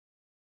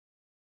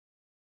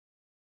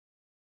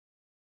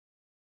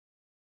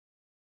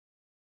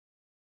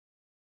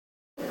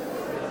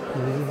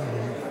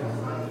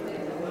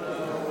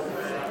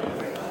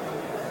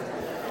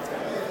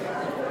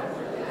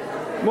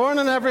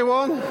Morning,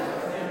 everyone.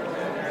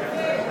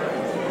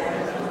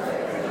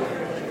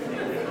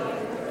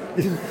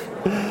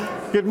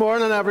 Good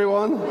morning,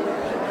 everyone.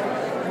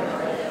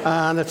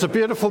 And it's a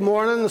beautiful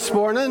morning this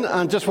morning,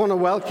 and just want to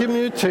welcome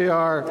you to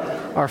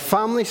our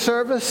family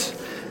service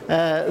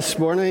this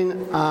morning.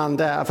 And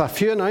I have a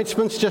few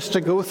announcements just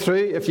to go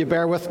through, if you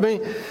bear with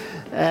me.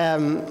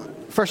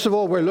 First of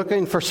all, we're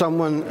looking for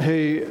someone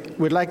who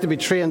would like to be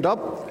trained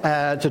up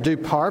to do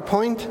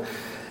PowerPoint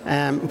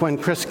when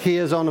Chris Key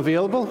is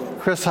unavailable.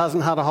 Chris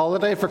hasn't had a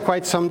holiday for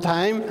quite some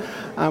time,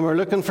 and we're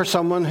looking for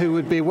someone who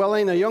would be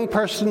willing, a young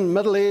person,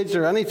 middle-aged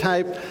or any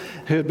type,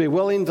 who would be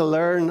willing to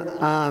learn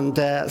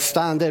and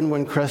stand in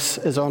when Chris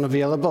is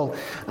unavailable.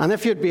 And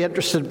if you'd be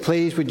interested,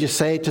 please, would you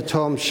say to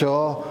Tom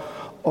Shaw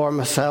or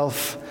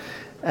myself.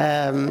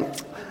 And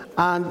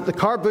the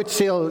car boot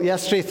sale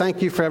yesterday,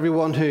 thank you for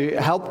everyone who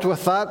helped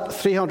with that.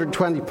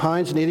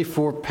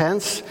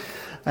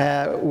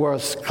 £320.84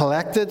 was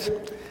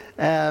collected.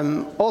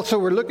 Also,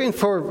 we're looking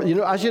for,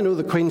 as you know,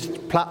 the Queen's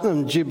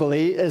Platinum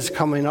Jubilee is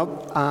coming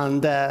up,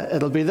 and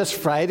it'll be this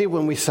Friday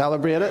when we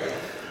celebrate it.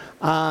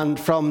 And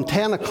from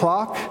 10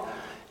 o'clock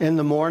in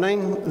the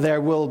morning,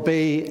 there will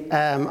be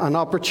an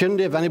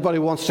opportunity, if anybody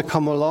wants to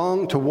come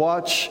along, to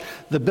watch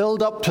the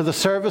build-up to the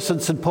service in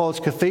St. Paul's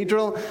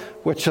Cathedral,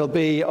 which will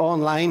be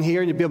online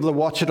here. You'll be able to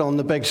watch it on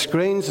the big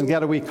screens and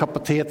get a wee cup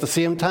of tea at the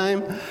same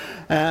time.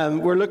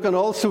 We're looking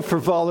also for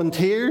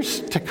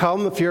volunteers to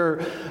come if you're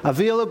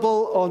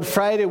available on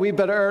Friday a wee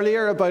bit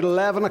earlier, about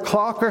 11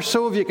 o'clock or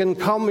so, if you can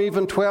come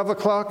even 12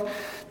 o'clock,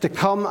 to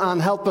come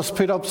and help us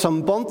put up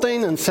some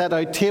bunting and set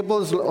out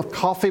tables, a little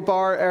coffee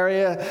bar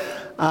area,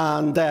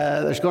 and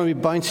there's going to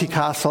be bouncy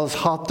castles,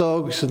 hot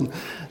dogs and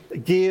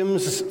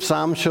games.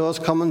 Sam Shaw's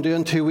coming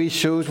doing 2 wee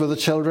shows with the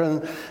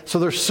children. So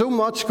there's so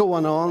much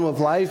going on with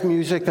live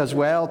music as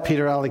well.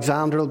 Peter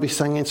Alexander will be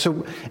singing.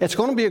 So it's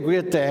going to be a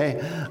great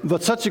day,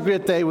 but such a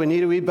great day we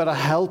need a wee bit of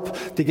help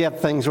to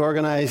get things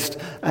organised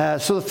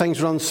so that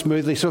things run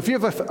smoothly. So if you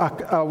have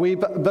a wee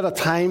bit of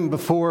time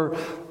before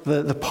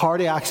the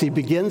party actually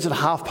begins at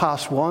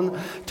 1:30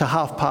 to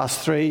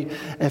 3:30,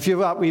 if you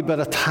have a wee bit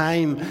of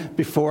time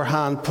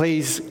beforehand,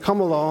 please come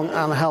along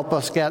and help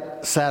us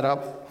get set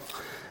up.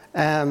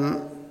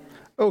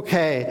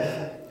 Okay,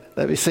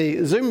 let me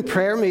see. Zoom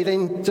prayer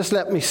meeting, just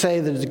let me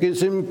say that the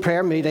Zoom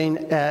prayer meeting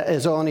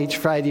is on each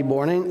Friday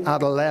morning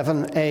at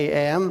 11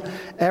 a.m.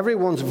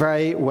 Everyone's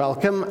very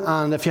welcome,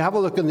 and if you have a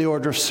look in the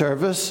order of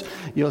service,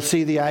 you'll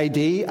see the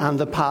ID and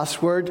the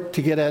password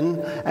to get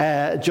in.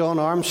 John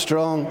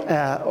Armstrong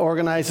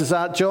organises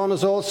that. John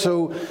has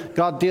also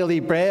got Daily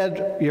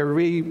Bread,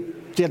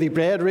 Daily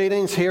Bread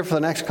readings here for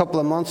the next couple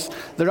of months.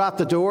 They're at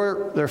the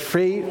door. They're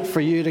free for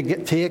you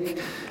to take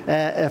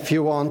if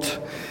you want.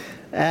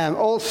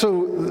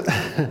 Also,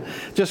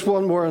 just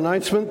one more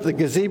announcement. The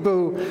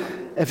gazebo,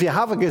 if you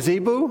have a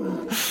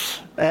gazebo,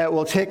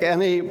 we'll take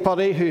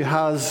anybody who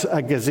has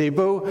a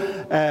gazebo.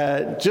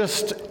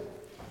 Just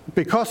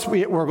because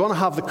we're going to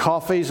have the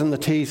coffees and the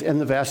teas in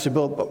the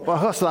vestibule, but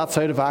because that's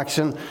out of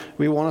action,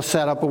 we want to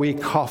set up a wee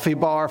coffee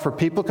bar for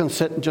people can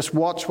sit and just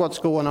watch what's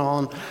going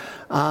on.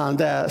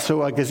 And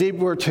so a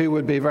gazebo or two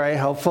would be very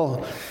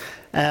helpful.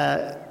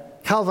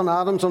 Calvin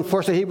Adams,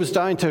 unfortunately, he was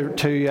down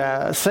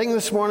to sing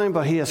this morning,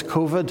 but he has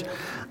COVID.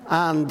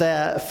 And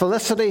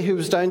Felicity, who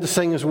was down to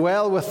sing as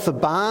well with the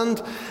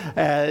band,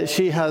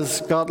 she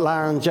has got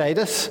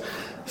laryngitis.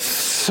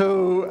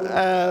 So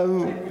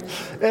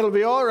it'll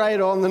be all right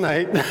on the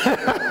night.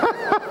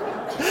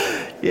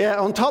 Yeah,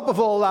 on top of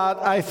all that,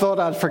 I thought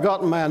I'd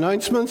forgotten my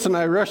announcements, and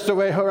I rushed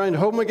away around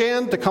home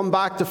again to come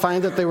back to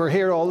find that they were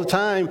here all the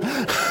time.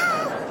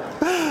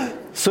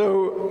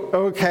 So,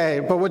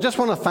 okay, but we just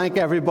want to thank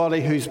everybody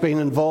who's been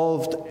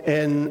involved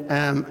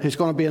who's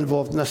going to be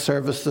involved in this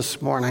service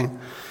this morning.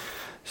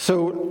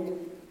 So,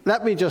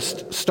 let me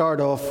just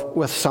start off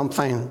with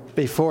something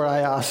before I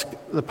ask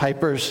the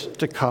pipers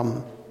to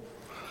come.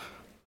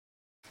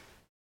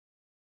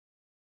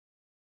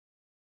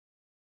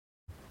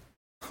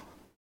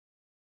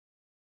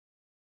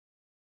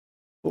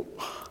 Oh,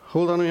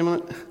 hold on a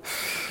minute.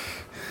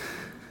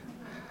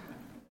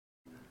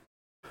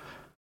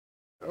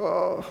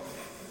 Oh.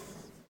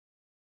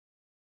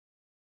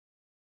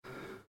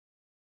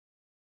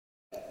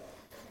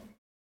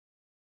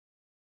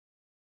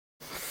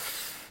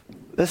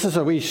 This is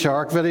a wee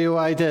shark video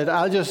I did.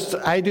 I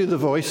do the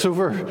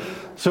voiceover,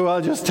 so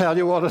I'll just tell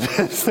you what it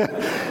is.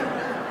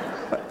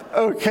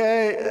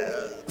 Okay,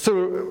 so,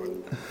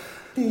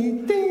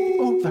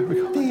 oh, there we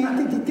go.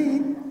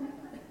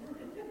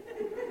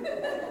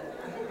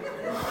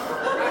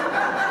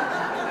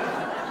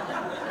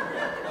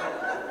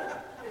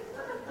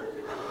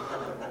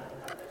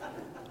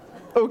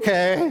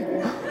 Okay,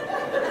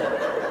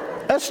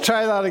 let's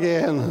try that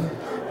again.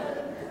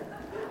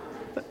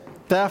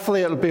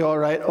 Definitely it'll be all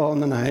right on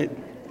the night.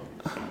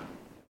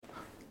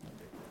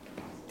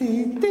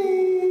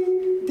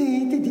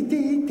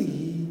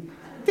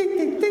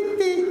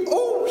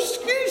 Oh,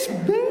 excuse me.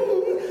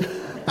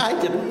 I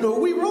didn't know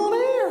we were on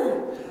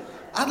air.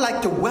 I'd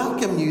like to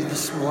welcome you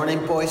this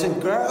morning, boys and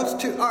girls,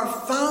 to our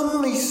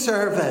family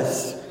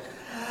service.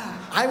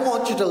 I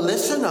want you to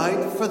listen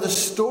out for the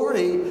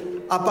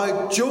story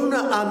about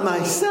Jonah and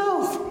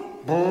myself.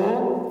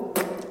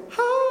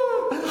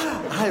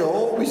 I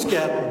always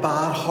get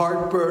bad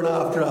heartburn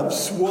after I've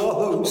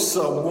swallowed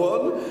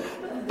someone.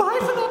 Bye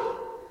for now.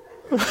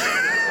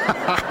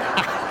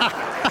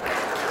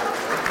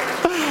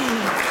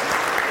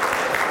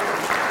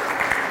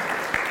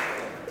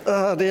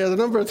 Oh dear, the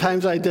number of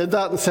times I did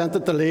that and sent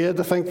it delayed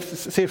to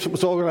see if it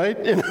was all right,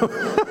 you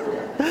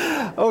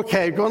know.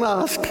 Okay, going to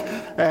ask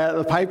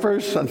the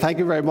Pipers, and thank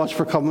you very much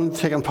for coming,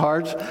 taking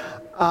part.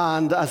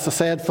 And as I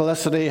said,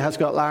 Felicity has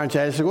got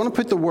laryngitis. We're going to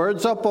put the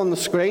words up on the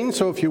screen,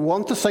 so if you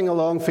want to sing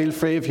along, feel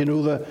free if you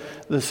know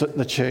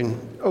the tune.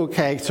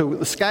 Okay, so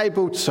the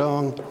Skyboat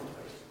song.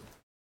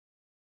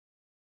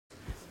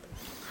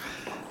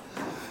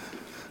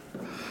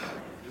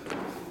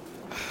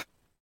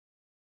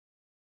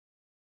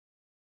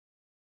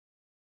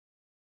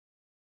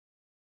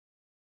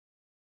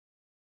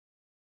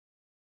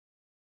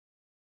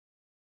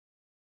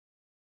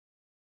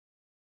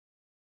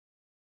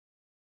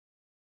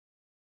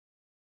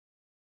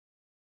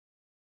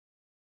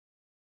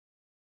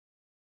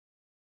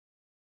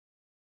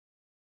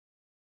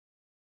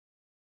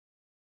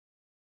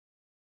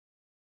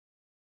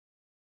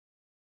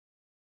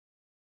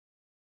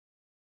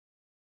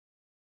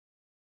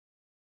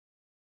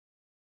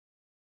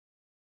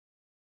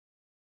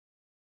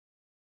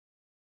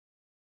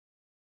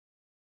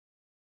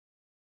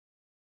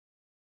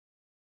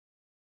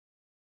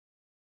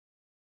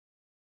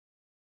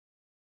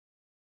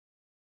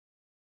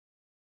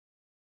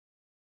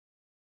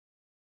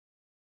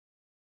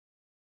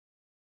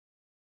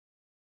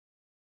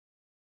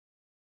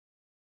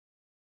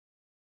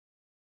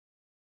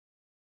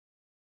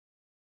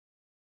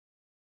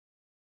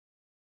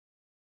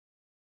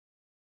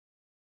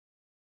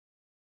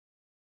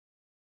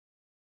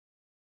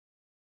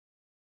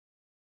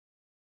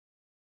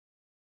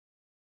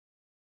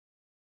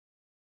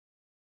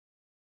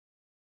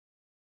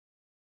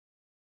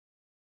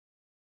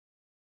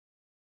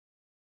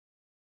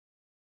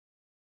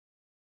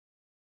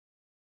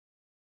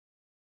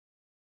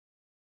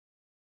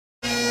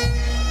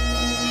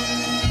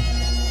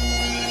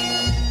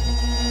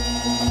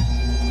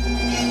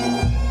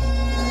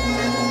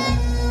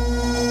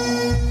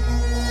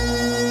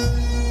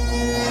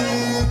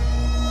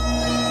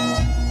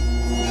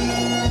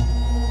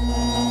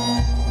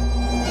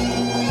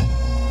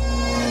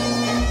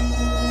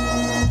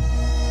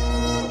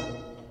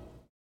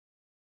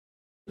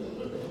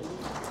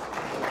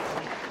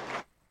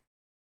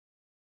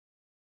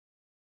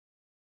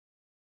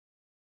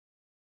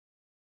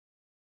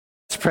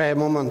 Let's pray a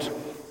moment.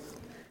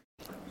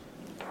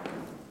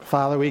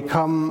 Father, we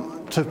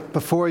come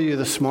before you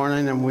this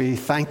morning and we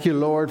thank you,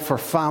 Lord, for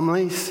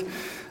families.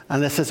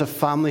 And this is a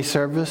family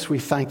service. We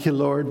thank you,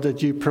 Lord,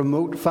 that you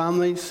promote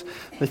families,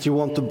 that you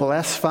want to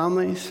bless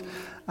families,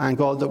 and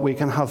God, that we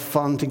can have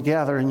fun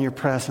together in your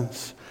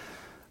presence.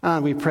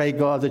 And we pray,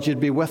 God, that you'd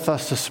be with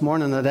us this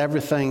morning, that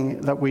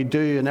everything that we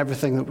do and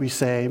everything that we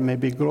say may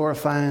be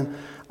glorifying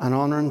and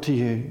honouring to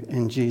you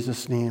in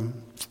Jesus'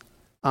 name.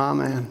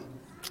 Amen.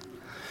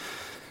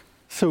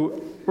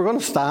 So we're going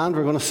to stand,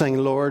 we're going to sing,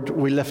 Lord,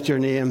 we lift your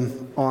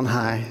name on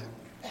high.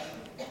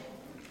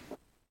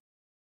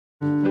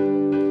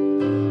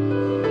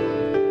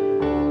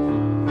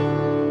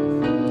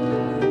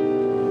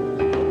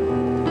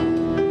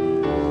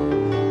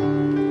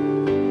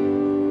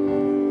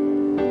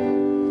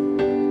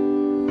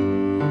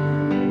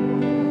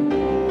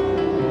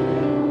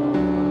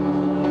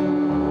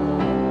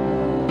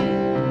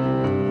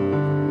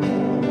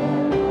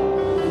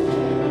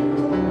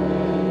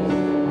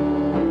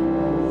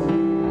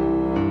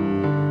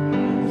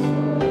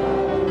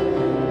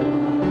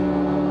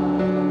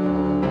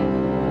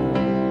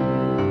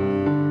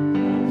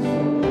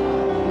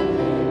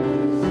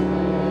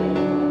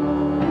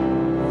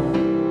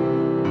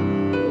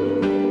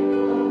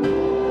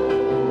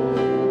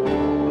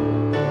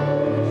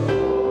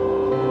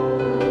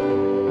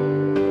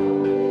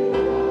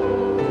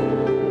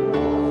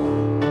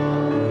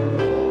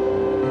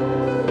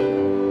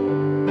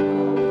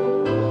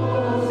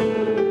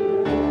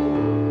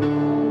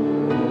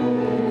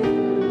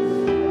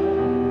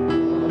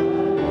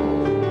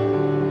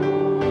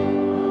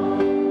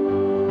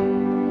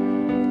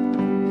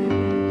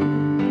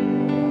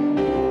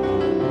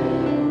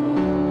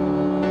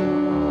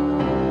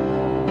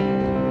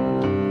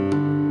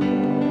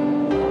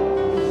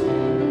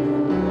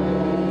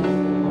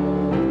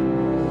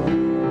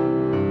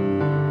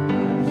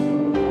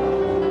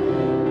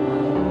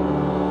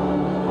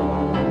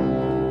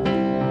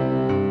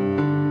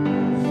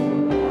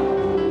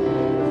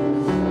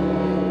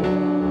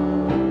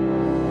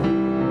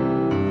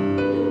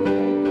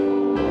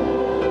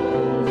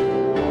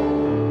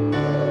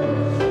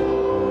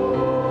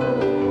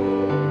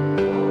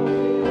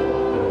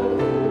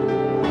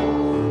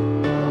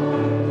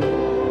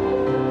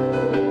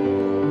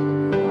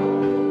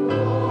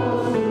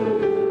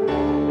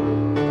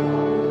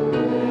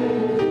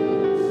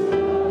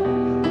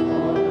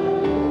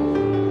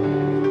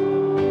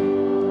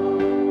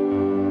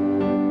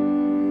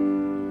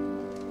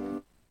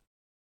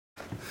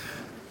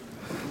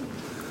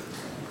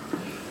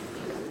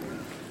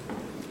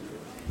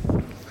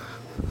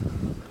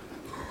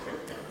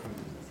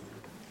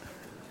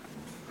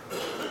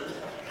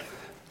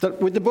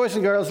 Would the boys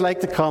and girls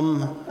like to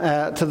come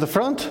to the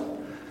front?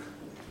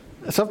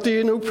 It's up to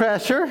you, no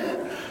pressure.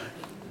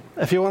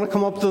 If you want to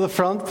come up to the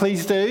front,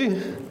 please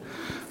do.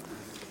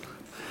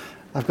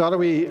 I've got a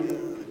wee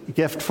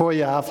gift for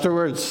you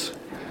afterwards.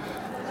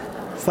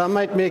 So that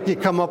might make you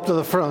come up to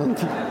the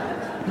front.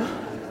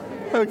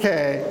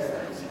 Okay.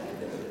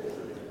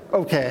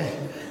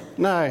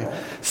 Now,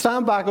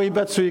 stand back a wee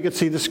bit so you can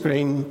see the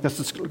screen, because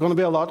there's going to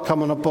be a lot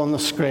coming up on the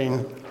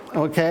screen.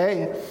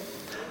 Okay?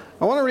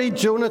 I want to read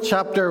Jonah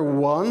chapter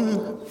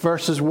 1,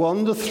 verses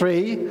 1 to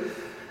 3.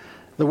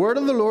 The word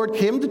of the Lord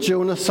came to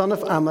Jonah, son of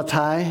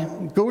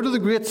Amittai. Go to the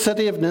great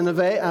city of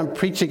Nineveh and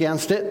preach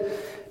against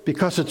it,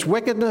 because its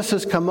wickedness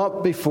has come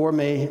up before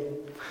me.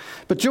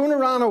 But Jonah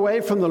ran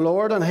away from the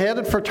Lord and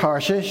headed for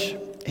Tarshish.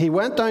 He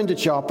went down to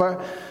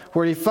Joppa,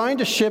 where he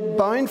found a ship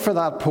bound for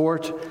that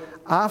port.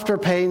 After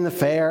paying the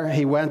fare,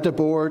 he went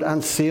aboard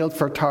and sailed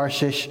for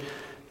Tarshish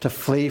to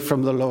flee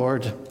from the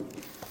Lord.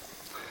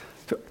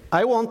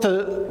 I want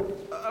to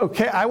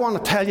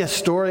tell you a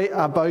story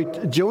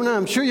about Jonah.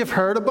 I'm sure you've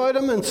heard about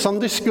him in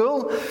Sunday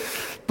school.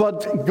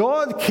 But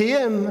God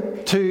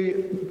came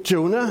to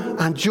Jonah,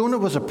 and Jonah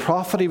was a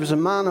prophet. He was a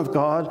man of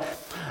God.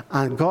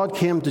 And God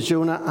came to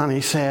Jonah and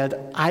he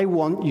said, I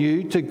want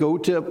you to go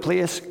to a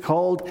place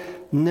called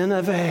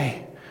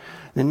Nineveh.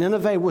 And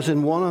Nineveh was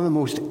in one of the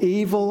most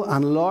evil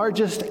and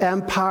largest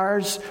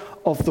empires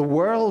of the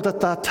world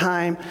at that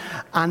time.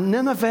 And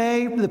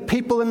Nineveh, the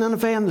people in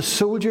Nineveh and the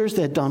soldiers,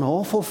 they had done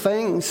awful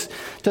things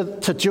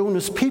to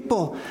Jonah's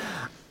people.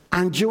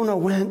 And Jonah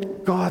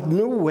went, God,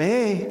 no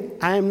way.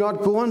 I am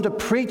not going to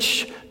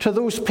preach to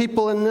those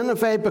people in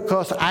Nineveh,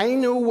 because I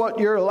know what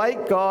you're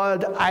like,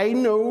 God. I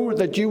know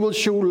that you will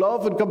show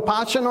love and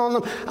compassion on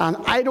them. And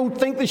I don't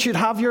think they should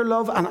have your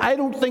love, and I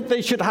don't think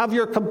they should have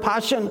your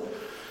compassion.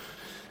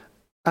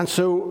 And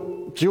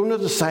so Jonah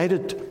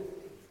decided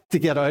to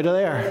get out of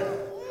there.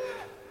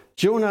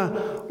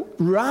 Jonah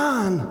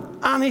ran,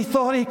 and he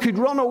thought he could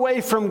run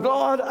away from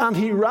God, and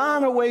he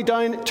ran away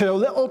down to a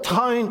little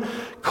town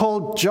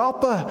called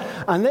Joppa.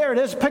 And there it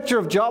is, a picture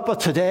of Joppa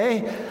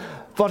today.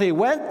 But he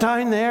went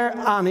down there,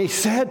 and he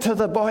said to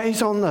the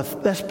boys on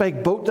this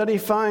big boat that he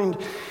found,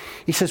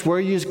 he says, where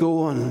are you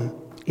going?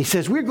 He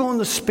says, we're going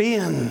to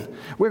Spain.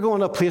 We're going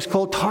to a place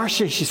called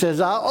Tarshish. He says,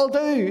 that'll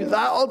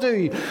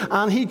do.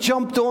 And he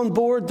jumped on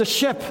board the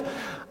ship.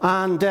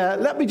 And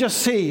let me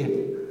just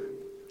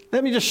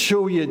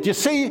show you. Do you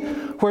see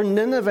where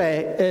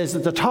Nineveh is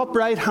at the top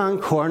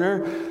right-hand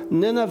corner?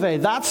 Nineveh,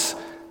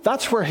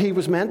 that's where he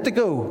was meant to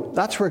go.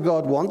 That's where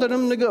God wanted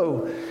him to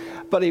go.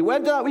 But he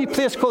went to that wee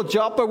place called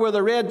Joppa, where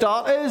the red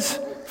dot is,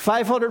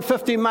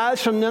 550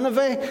 miles from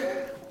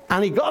Nineveh.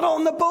 And he got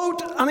on the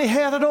boat and he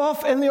headed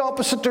off in the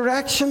opposite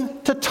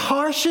direction to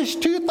Tarshish,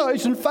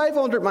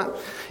 2,500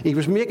 miles. He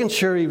was making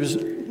sure he was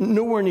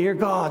nowhere near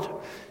God.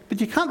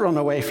 But you can't run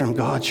away from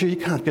God. Sure you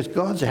can't, because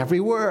God's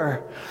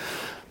everywhere.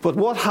 But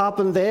what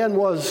happened then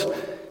was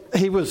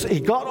he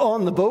got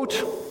on the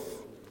boat.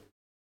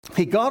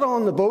 He got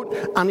on the boat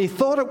and he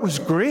thought it was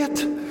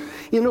great.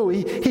 You know,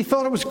 he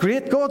thought it was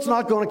great. God's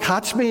not going to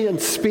catch me in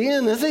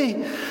Spain, is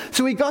he?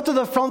 So he got to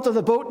the front of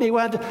the boat and he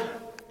went,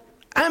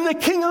 I'm the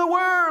king of the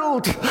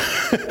world.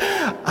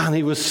 And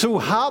he was so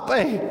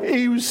happy.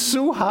 He was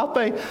so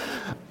happy.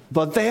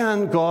 But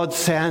then God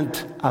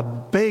sent a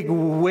big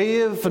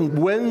wave and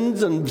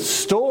wind and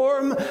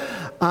storm,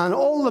 and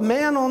all the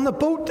men on the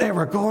boat, they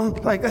were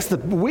going like this. The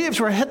waves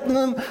were hitting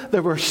them. They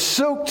were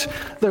soaked.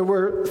 They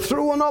were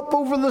throwing up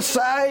over the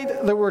side.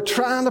 They were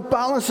trying to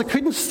balance. They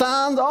couldn't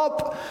stand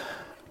up.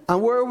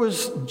 And where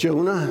was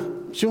Jonah?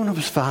 Jonah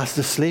was fast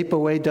asleep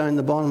away down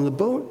the bottom of the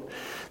boat.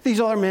 These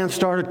other men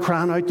started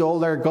crying out to all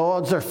their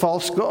gods, their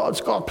false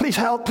gods, God, please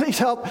help, please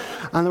help.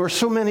 And there were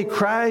so many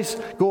cries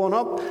going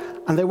up.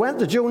 And they went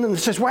to Jonah and they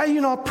says, why are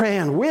you not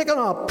praying? Waken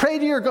up, pray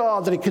to your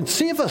God that he can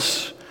save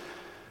us.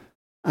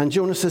 And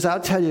Jonah says, I'll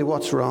tell you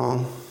what's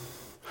wrong.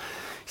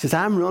 He says,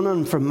 I'm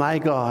running from my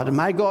God. And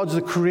my God's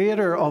the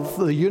creator of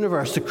the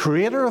universe, the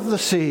creator of the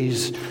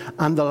seas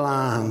and the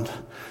land.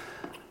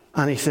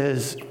 And he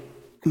says,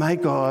 my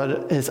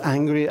God is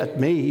angry at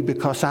me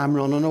because I'm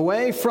running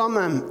away from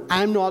him.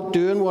 I'm not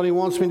doing what he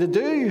wants me to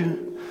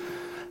do.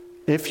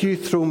 If you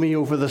throw me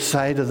over the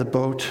side of the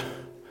boat,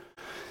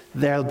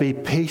 there'll be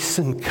peace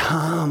and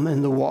calm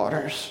in the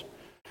waters.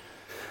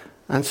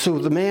 And so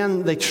the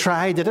men, they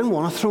didn't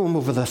want to throw him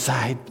over the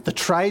side. They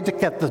tried to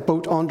get the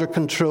boat under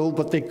control,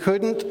 but they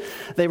couldn't.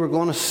 They were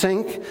going to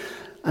sink.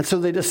 And so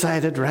they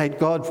decided, right,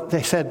 God,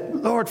 they said,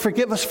 Lord,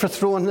 forgive us for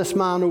throwing this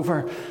man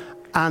over.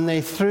 And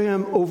they threw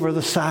him over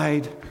the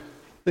side.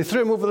 They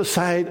threw him over the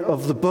side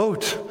of the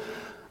boat.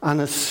 And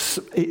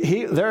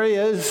there he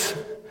is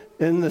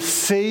in the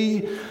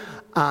sea.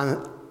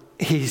 And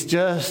he's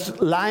just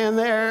lying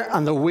there.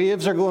 And the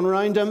waves are going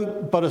around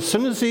him. But as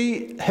soon as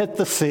he hit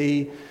the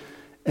sea,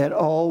 it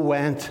all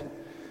went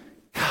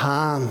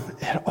calm.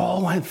 It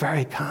all went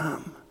very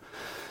calm.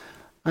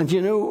 And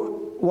you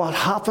know what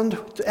happened?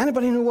 Does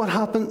anybody know what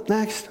happened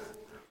next?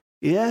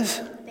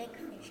 Yes?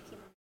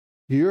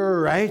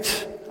 You're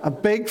right. A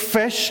big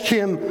fish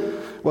came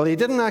Well, he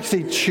didn't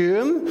actually chew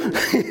him.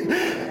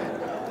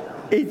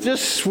 He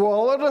just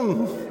swallowed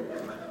him.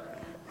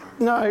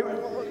 Now,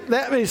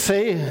 let me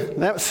see.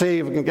 Let's see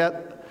if we can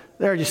get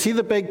there. You see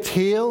the big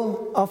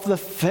tail of the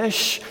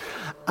fish?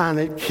 And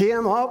it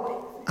came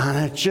up,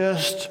 and it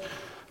just,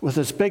 with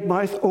its big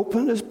mouth,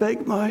 opened its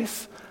big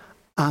mouth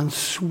and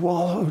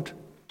swallowed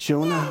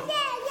Jonah.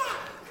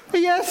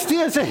 Yes,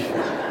 Daisy.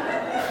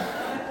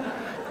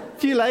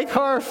 Do you like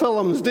horror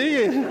films, do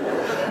you?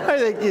 I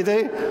think you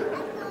do.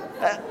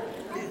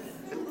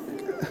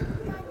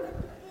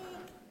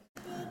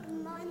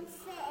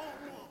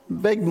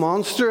 Big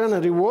monster in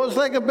it. He was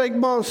like a big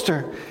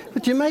monster.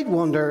 But you might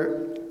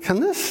wonder,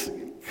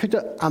 could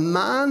a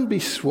man be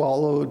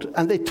swallowed?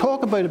 And they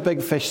talk about a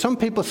big fish. Some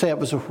people say it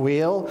was a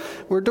whale.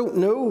 We don't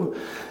know.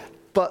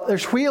 But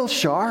there's whale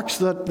sharks,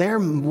 that they're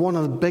one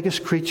of the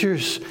biggest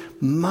creatures,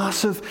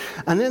 massive.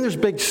 And then there's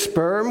big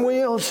sperm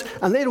whales,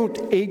 and they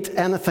don't eat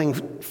anything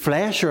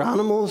flesh or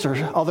animals or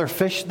other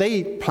fish. They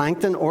eat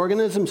plankton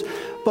organisms.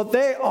 But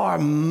they are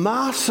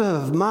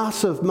massive,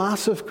 massive,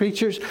 massive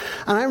creatures.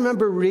 And I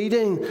remember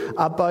reading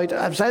about,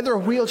 it was either a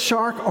whale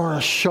shark or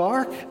a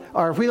shark,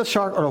 or a whale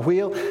shark or a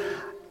whale,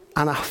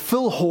 and a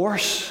full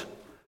horse,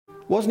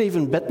 wasn't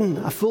even bitten,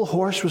 a full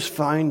horse was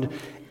found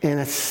in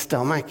its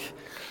stomach.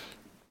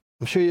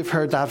 I'm sure you've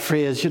heard that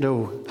phrase,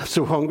 I'm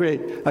so hungry,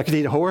 I could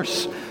eat a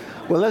horse.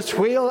 Well, this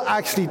whale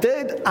actually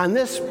did, and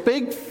this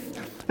big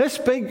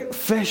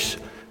fish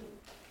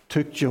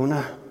took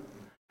Jonah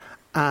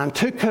and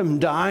took him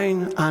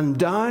down and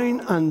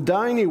down and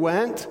down he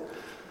went,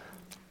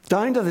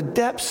 down to the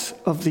depths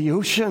of the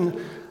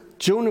ocean.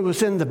 Jonah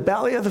was in the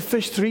belly of the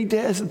fish 3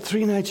 days and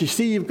 3 nights. You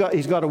see,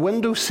 he's got a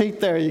window seat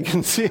there, you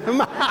can see him.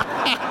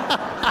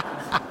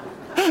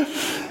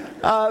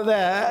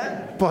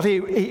 But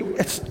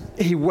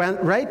he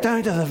went right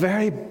down to the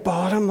very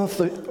bottom of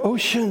the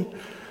ocean,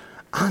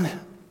 and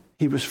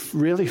he was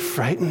really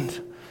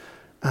frightened,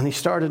 and he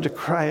started to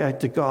cry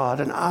out to God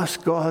and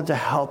ask God to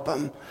help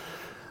him.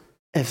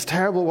 It's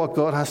terrible what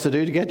God has to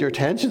do to get your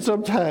attention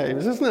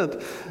sometimes, isn't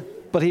it?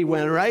 But he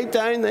went right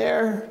down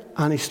there,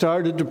 and he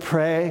started to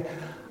pray,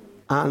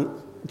 and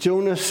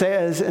Jonah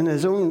says in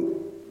his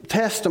own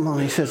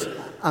testimony, he says,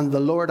 and the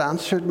Lord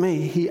answered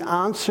me. He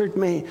answered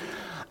me.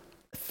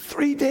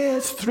 3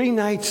 days, 3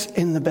 nights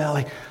in the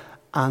belly.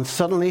 And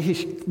suddenly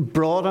he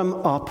brought him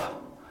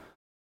up.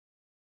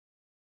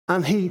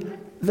 And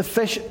the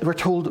fish, we're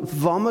told,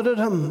 vomited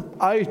him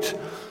out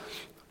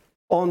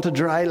onto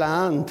dry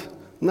land.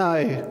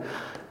 Now,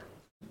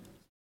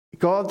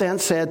 God then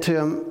said to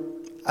him,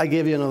 I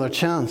give you another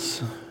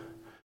chance.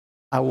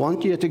 I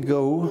want you to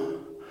go,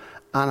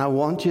 and I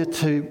want you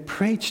to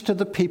preach to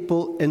the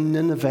people in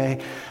Nineveh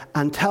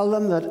and tell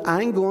them that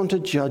I'm going to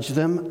judge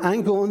them,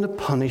 I'm going to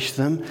punish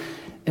them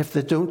if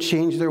they don't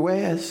change their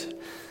ways.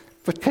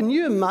 But can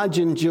you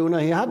imagine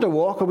Jonah? He had to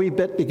walk a wee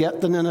bit to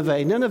get to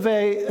Nineveh.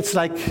 Nineveh, it's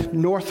like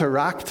North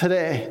Iraq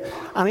today.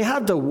 And he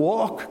had to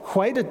walk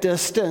quite a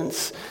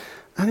distance.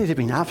 And he'd have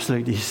been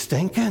absolutely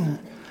stinking.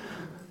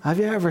 Have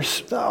you ever,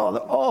 the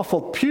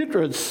awful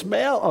putrid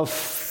smell of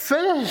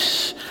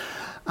fish.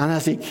 And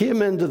as he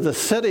came into the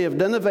city of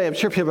Nineveh, I'm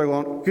sure people are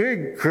going,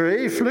 good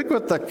grief, look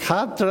what the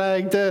cat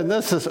dragged in.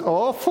 This is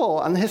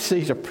awful. And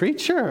he's a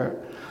preacher.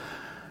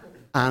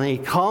 And he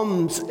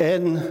comes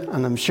in,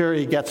 and I'm sure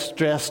he gets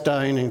dressed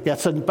down and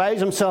gets and buys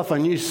himself a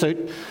new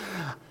suit.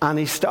 And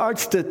he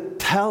starts to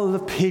tell the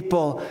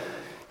people,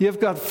 you've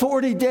got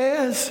 40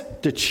 days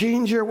to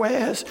change your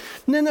ways.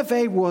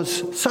 Nineveh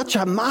was such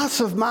a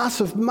massive,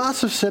 massive,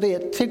 massive city.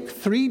 It took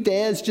 3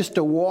 days just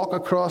to walk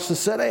across the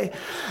city.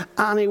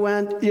 And he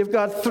went, you've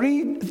got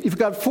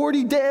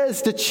 40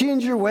 days to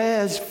change your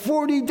ways.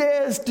 40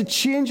 days to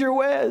change your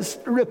ways.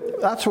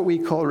 That's what we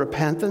call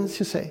repentance,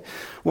 you see.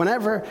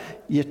 Whenever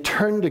you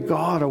turn to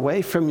God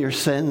away from your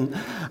sin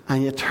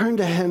and you turn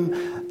to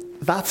Him,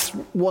 that's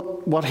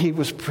what he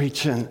was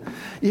preaching.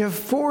 You have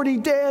 40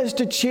 days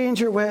to change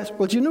your ways.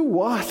 Well, do you know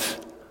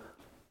what?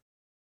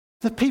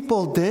 The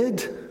people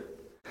did.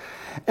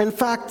 In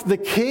fact, the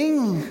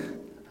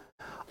king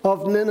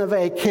of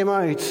Nineveh came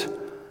out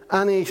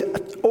and he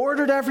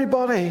ordered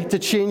everybody to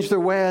change their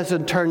ways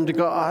and turn to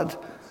God.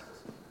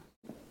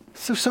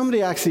 So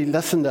somebody actually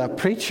listened to a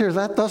preacher.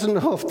 That doesn't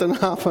often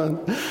happen.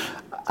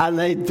 And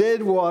they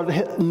did what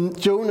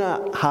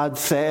Jonah had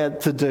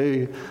said to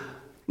do.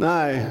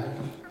 Now,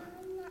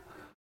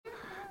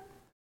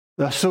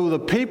 so the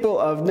people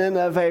of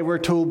Nineveh were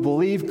told,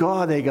 believe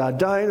God. They got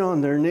down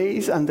on their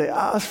knees and they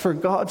asked for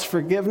God's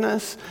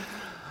forgiveness.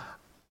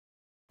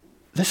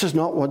 This is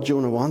not what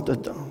Jonah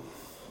wanted, though.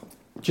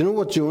 Do you know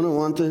what Jonah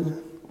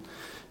wanted?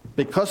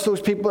 Because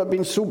those people had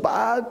been so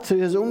bad to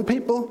his own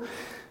people,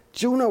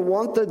 Jonah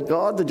wanted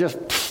God to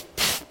just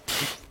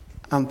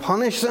and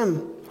punish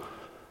them.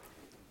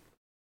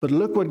 But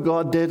look what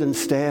God did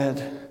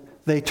instead.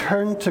 They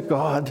turned to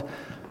God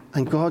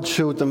and God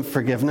showed them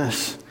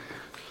forgiveness.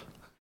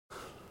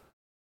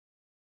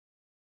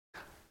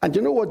 And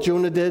you know what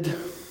Jonah did?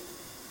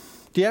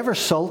 Do you ever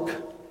sulk?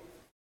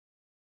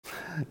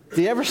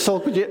 Do you ever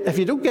sulk? If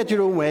you don't get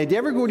your own way, do you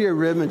ever go to your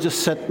room and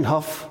just sit and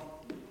huff?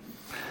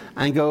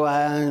 and go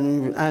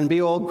and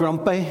be all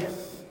grumpy.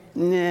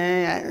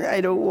 Nah,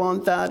 I don't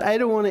want that. I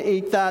don't want to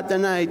eat that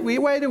tonight.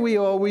 Why do we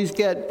always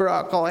get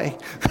broccoli?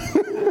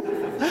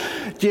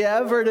 Do you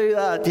ever do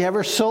that? Do you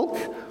ever sulk?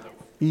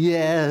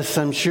 Yes,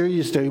 I'm sure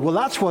you do. Well,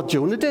 that's what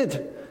Jonah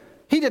did.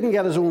 He didn't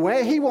get his own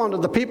way. He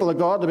wanted the people of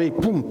God to be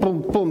boom,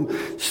 boom, boom,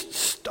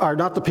 or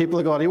not the people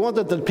of God. He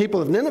wanted the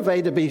people of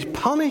Nineveh to be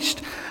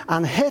punished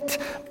and hit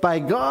by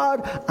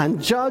God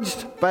and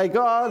judged by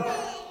God.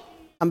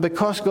 And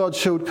because God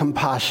showed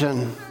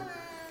compassion,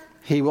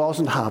 he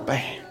wasn't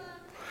happy.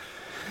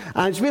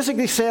 And he's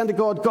basically saying to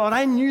God, God,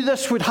 I knew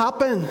this would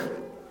happen.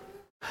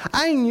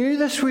 I knew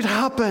this would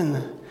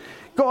happen.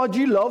 God,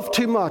 you love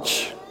too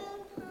much.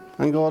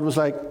 And God was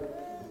like,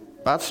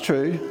 that's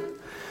true.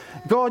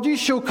 God, you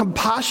show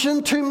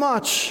compassion too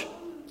much.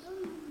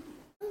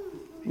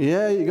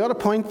 Yeah, you got a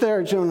point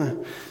there, Jonah.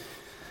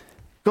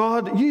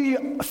 God,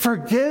 you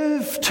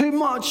forgive too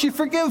much. You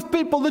forgive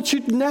people that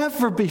should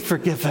never be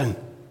forgiven.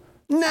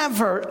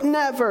 Never,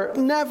 never,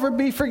 never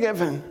be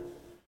forgiven.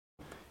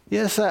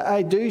 Yes,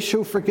 I do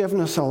show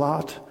forgiveness a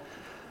lot.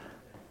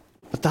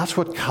 But that's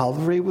what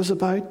Calvary was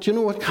about. Do you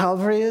know what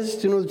Calvary is?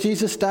 Do you know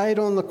Jesus died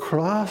on the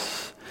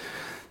cross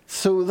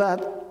so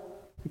that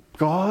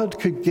God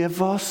could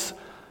give us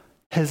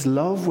his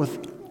love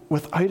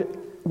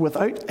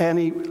without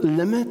any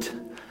limit,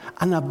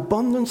 an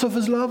abundance of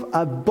his love,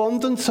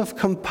 abundance of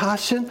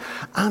compassion,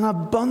 an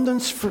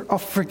abundance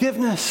of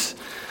forgiveness.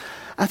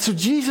 And so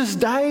Jesus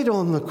died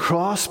on the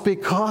cross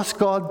because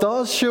God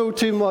does show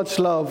too much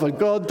love, and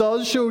God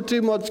does show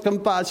too much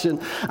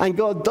compassion, and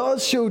God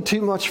does show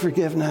too much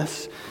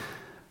forgiveness.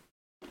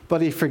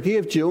 But he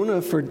forgave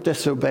Jonah for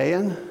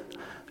disobeying,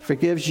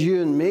 forgives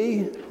you and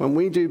me when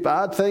we do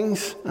bad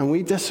things and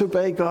we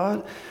disobey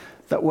God.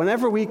 That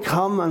whenever we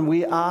come and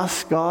we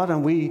ask God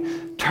and we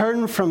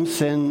turn from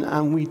sin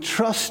and we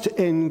trust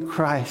in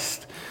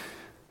Christ,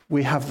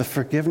 we have the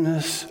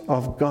forgiveness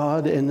of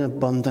God in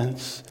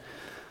abundance.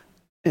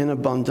 In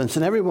abundance.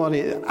 And everybody,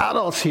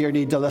 adults here,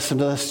 need to listen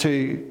to this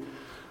too.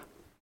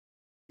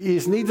 You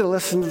need to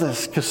listen to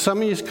this because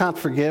some of you can't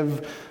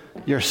forgive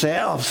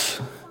yourselves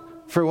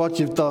for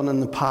what you've done in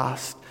the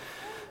past.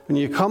 When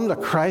you come to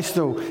Christ,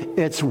 though,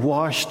 it's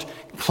washed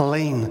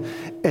clean.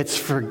 It's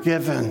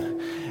forgiven.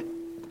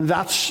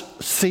 That's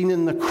seen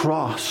in the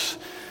cross.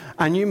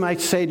 And you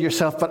might say to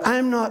yourself, but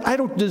I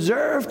don't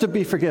deserve to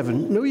be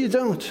forgiven. No, you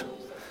don't.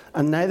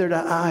 And neither do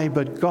I.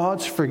 But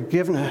God's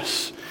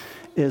forgiveness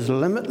is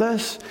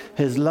limitless.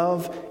 His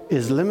love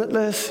is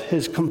limitless.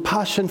 His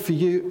compassion for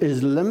you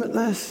is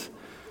limitless.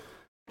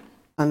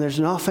 And there's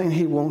nothing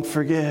he won't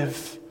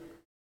forgive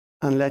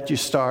and let you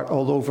start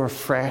all over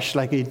fresh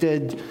like he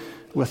did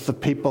with the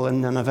people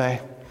in Nineveh.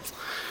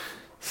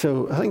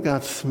 So I think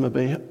that's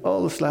maybe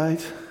all the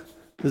slides.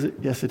 Is it?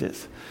 Yes, it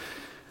is.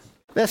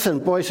 Listen,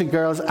 boys and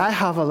girls, I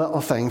have a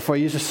little thing for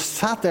you. Just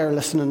sat there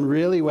listening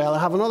really well. I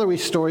have another wee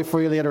story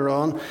for you later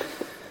on.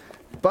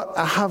 But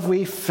I have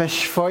wee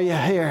fish for you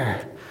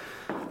here.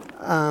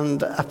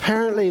 And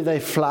apparently they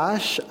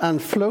flash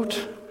and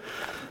float.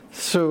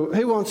 So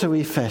who wants a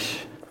wee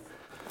fish?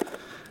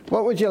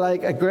 What would you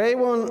like? A grey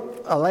one,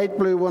 a light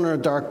blue one, or a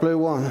dark blue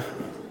one?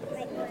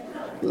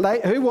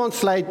 Who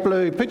wants light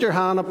blue? Put your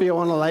hand up, you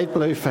want a light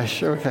blue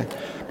fish. Okay.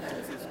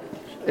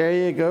 There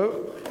you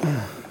go.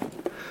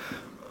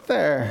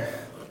 There.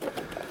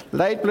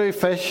 Light blue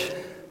fish.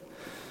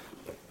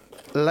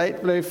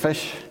 Light blue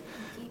fish.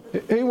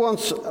 Who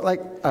wants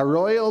like a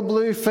royal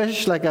blue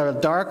fish, like a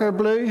darker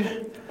blue,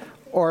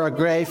 or a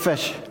grey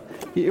fish?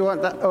 You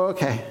want that? Oh,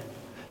 okay.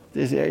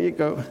 There you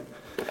go.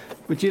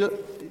 Would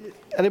you?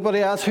 Anybody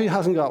else who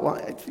hasn't got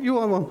one? You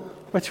want one?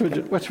 Which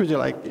would you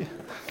like?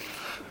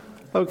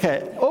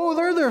 Okay. Oh,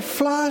 they're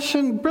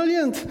flashing,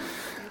 brilliant.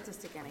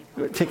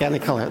 Take any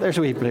colour. There's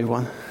a wee blue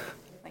one.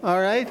 All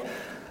right.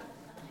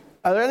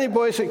 Are there any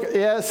boys?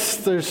 Yes,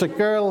 there's a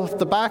girl at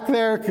the back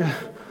there.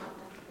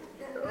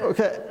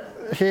 Okay,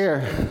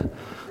 here.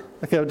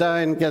 Okay, I'll down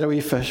and get a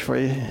wee fish for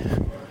you.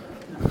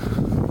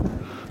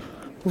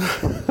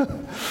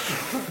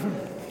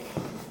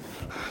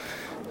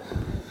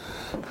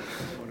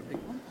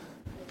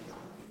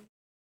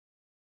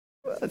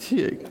 That's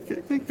you.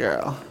 Good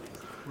girl.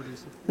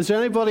 Is there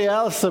anybody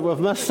else that we've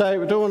missed out?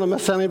 We don't want to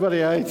miss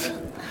anybody out.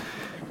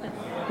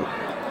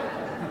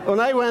 When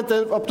I went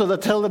up to the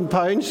Tilden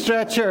Pound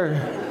stretcher,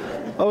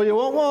 oh, you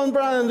want one,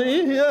 Brian, do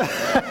you? Yeah.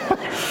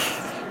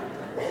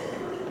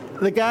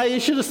 The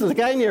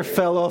guy near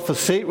fell off his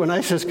seat when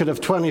I says could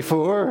have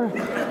 24.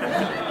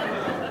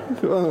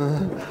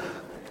 All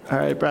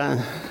right,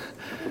 Brian.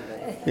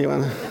 Do you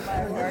want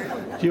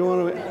to?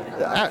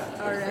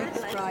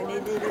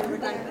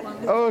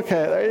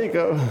 Okay, there you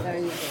go.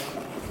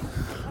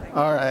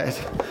 All right.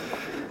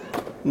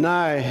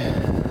 Now,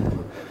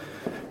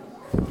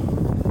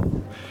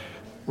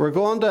 we're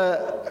going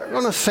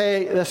to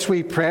say this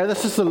wee prayer.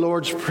 This is the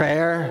Lord's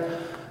Prayer,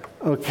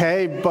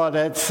 okay? But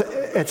it's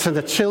in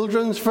the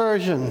children's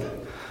version.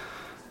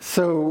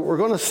 So we're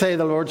going to say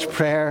the Lord's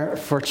Prayer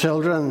for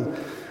children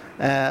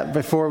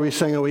before we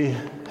sing a wee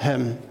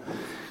hymn.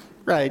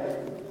 Right.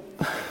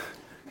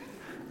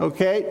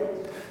 Okay?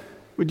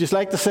 We'd just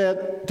like to say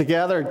it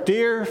together.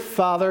 Dear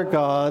Father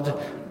God,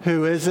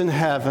 who is in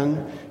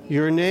heaven,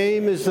 your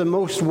name is the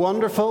most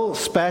wonderful,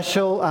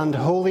 special, and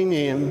holy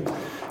name.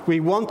 We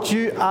want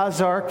you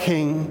as our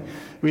King.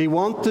 We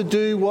want to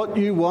do what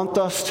you want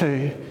us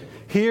to.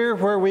 Here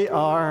where we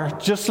are,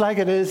 just like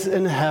it is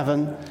in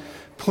heaven.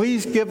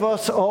 Please give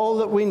us all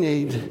that we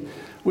need.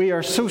 We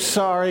are so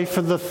sorry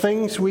for the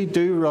things we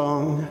do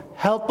wrong.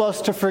 Help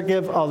us to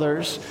forgive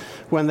others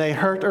when they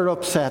hurt or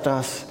upset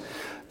us.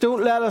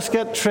 Don't let us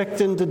get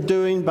tricked into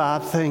doing bad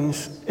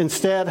things.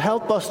 Instead,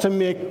 help us to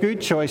make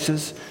good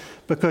choices,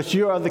 because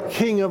you are the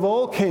King of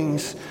all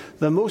kings,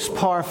 the most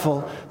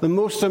powerful, the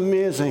most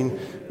amazing,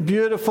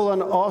 beautiful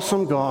and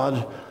awesome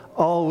God,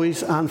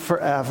 always and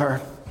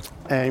forever.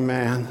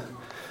 Amen.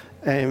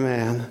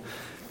 Amen.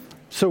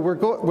 So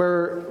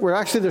we're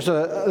actually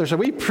there's a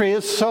wee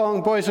praise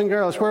song, boys and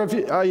girls. Where have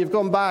you? Oh, you've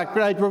gone back,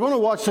 right? We're going to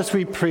watch this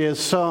wee praise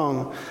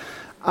song,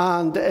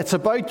 and it's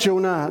about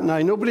Jonah. Now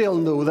nobody will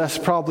know this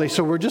probably,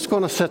 so we're just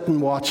going to sit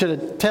and watch it.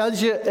 It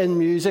tells you in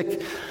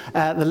music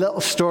the little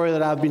story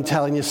that I've been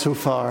telling you so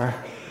far.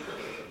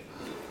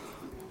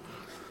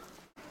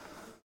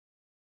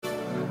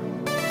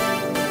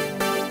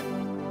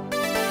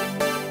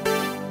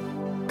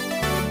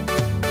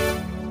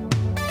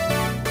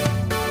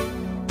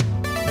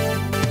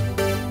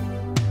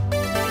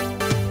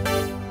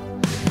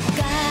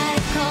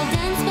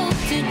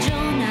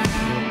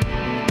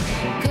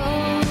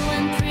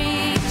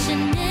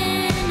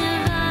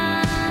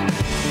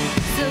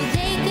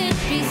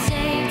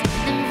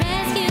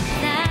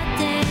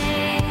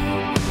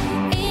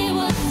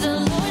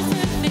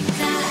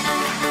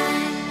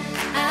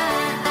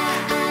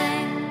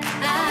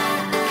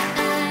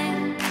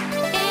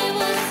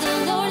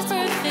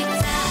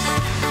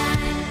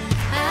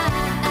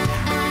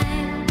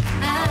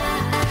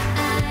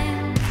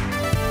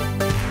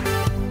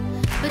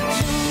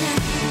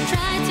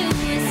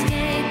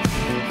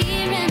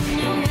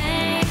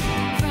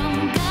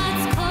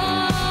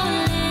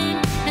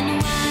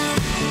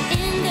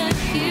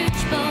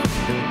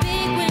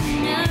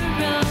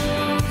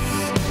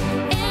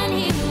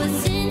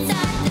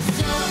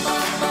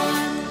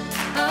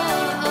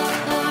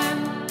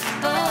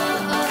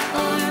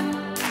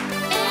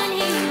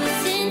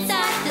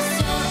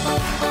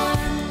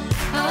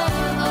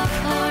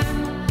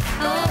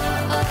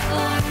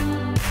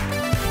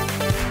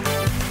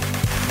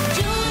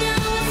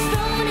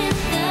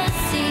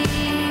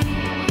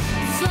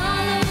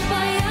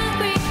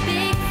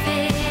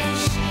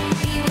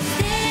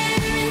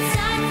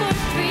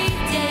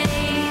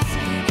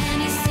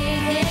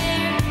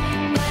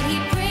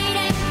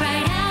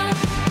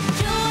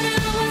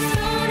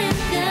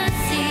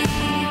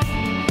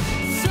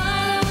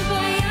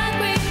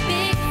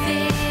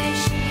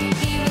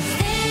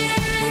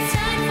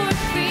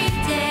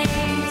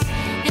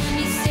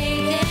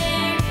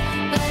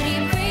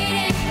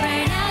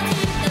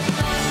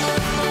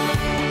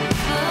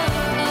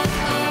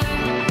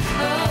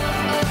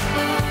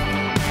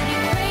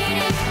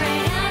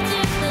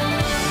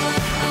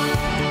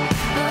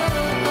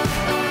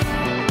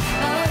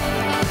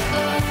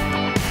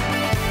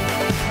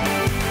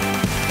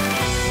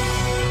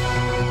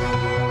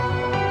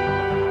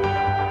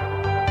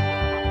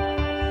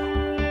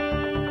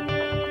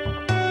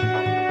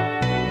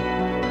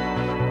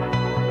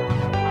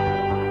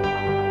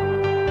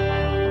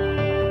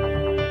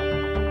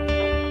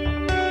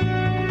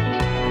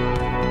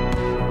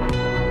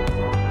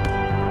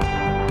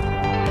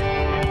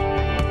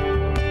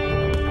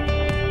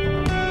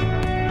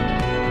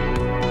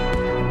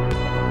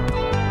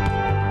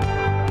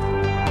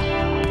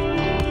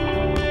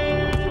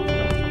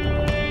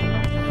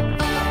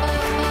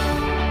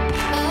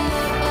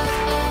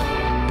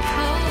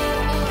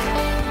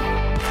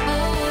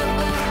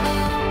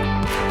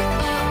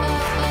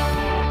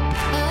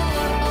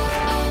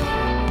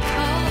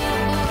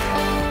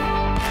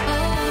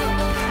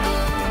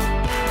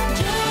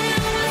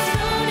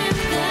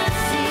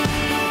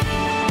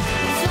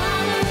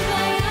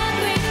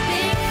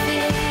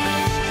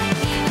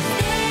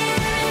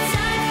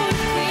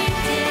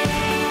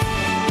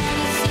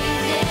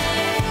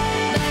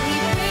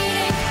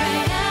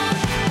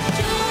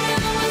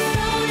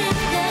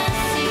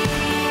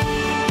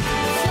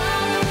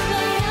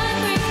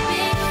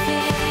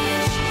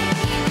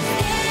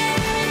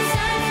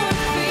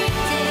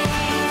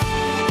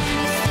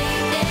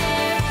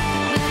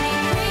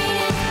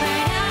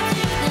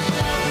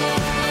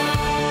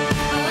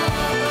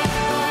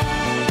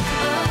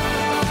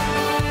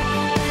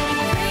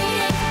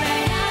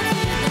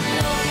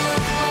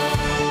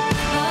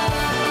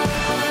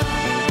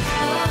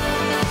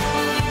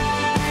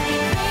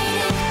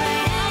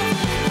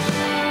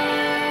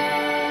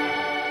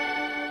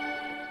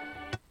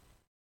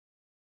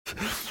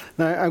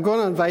 Now, I'm going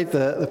to invite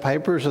the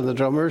pipers and the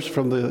drummers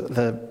from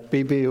the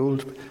BB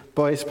Old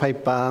Boys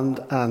Pipe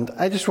Band, and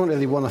I just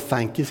really want to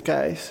thank you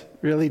guys.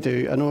 Really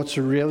do. I know it's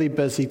a really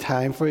busy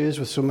time for you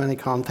with so many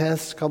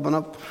contests coming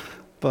up,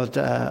 but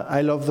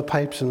I love the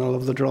pipes and I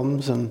love the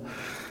drums, and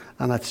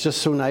And it's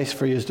just so nice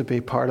for you to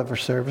be part of our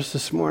service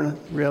this morning.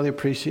 Really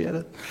appreciate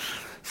it.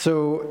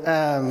 So,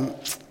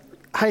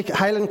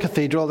 Highland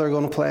Cathedral, they're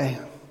going to play.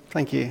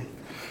 Thank you.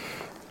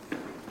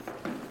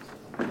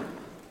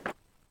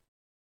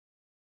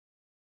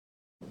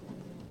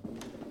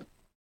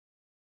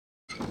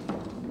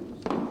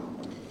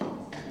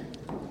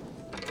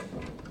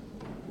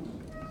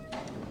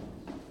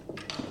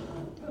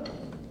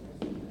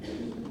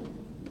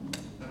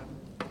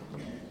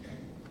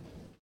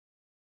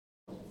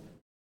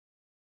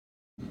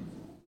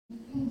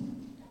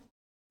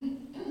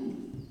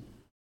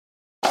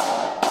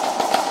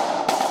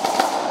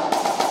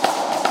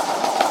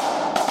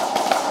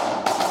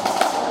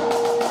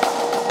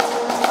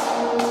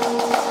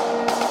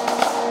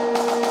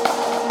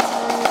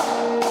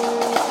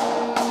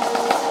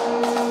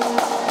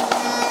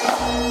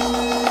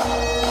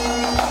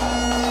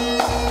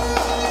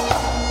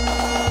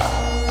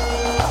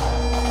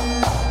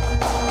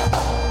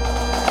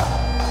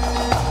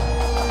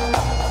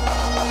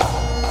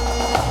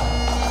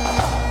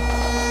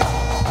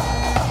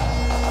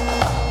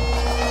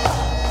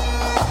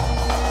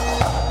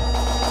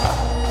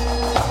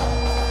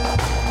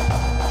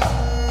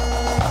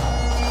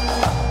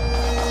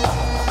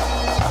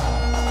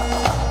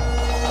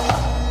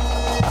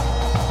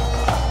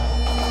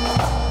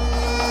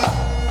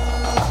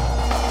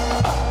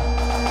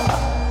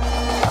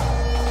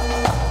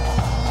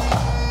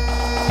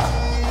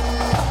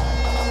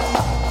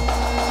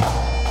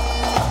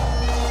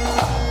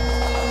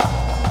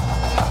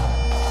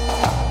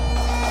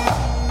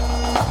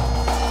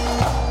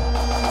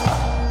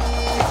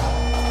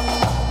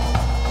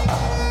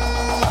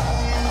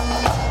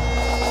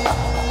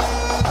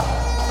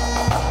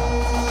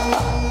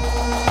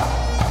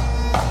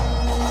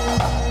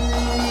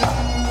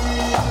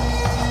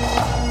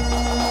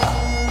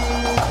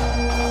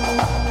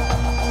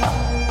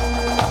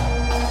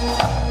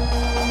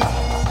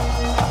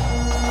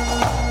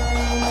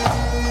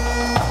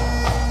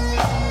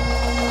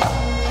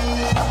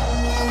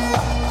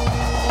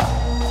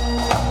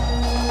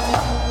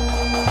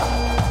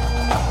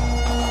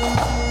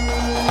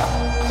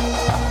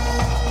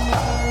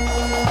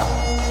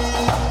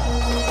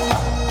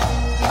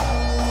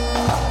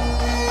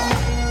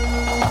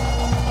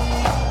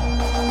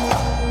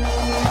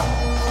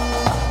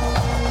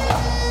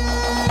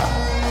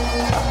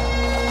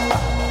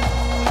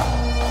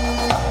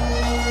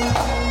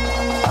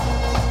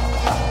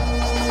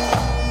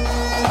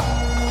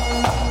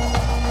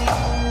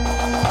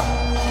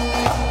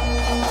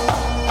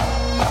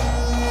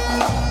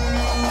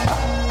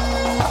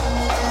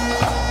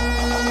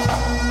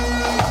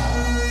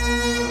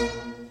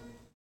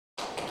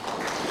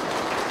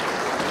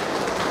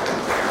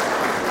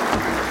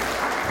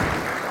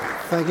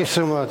 Thank you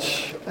so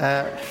much.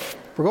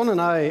 We're going to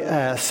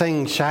now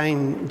sing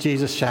Shine,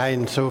 Jesus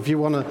Shine. So if you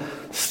want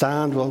to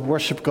stand, we'll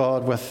worship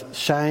God with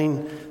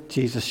Shine,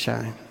 Jesus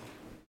Shine.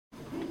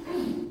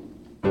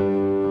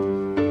 Shine,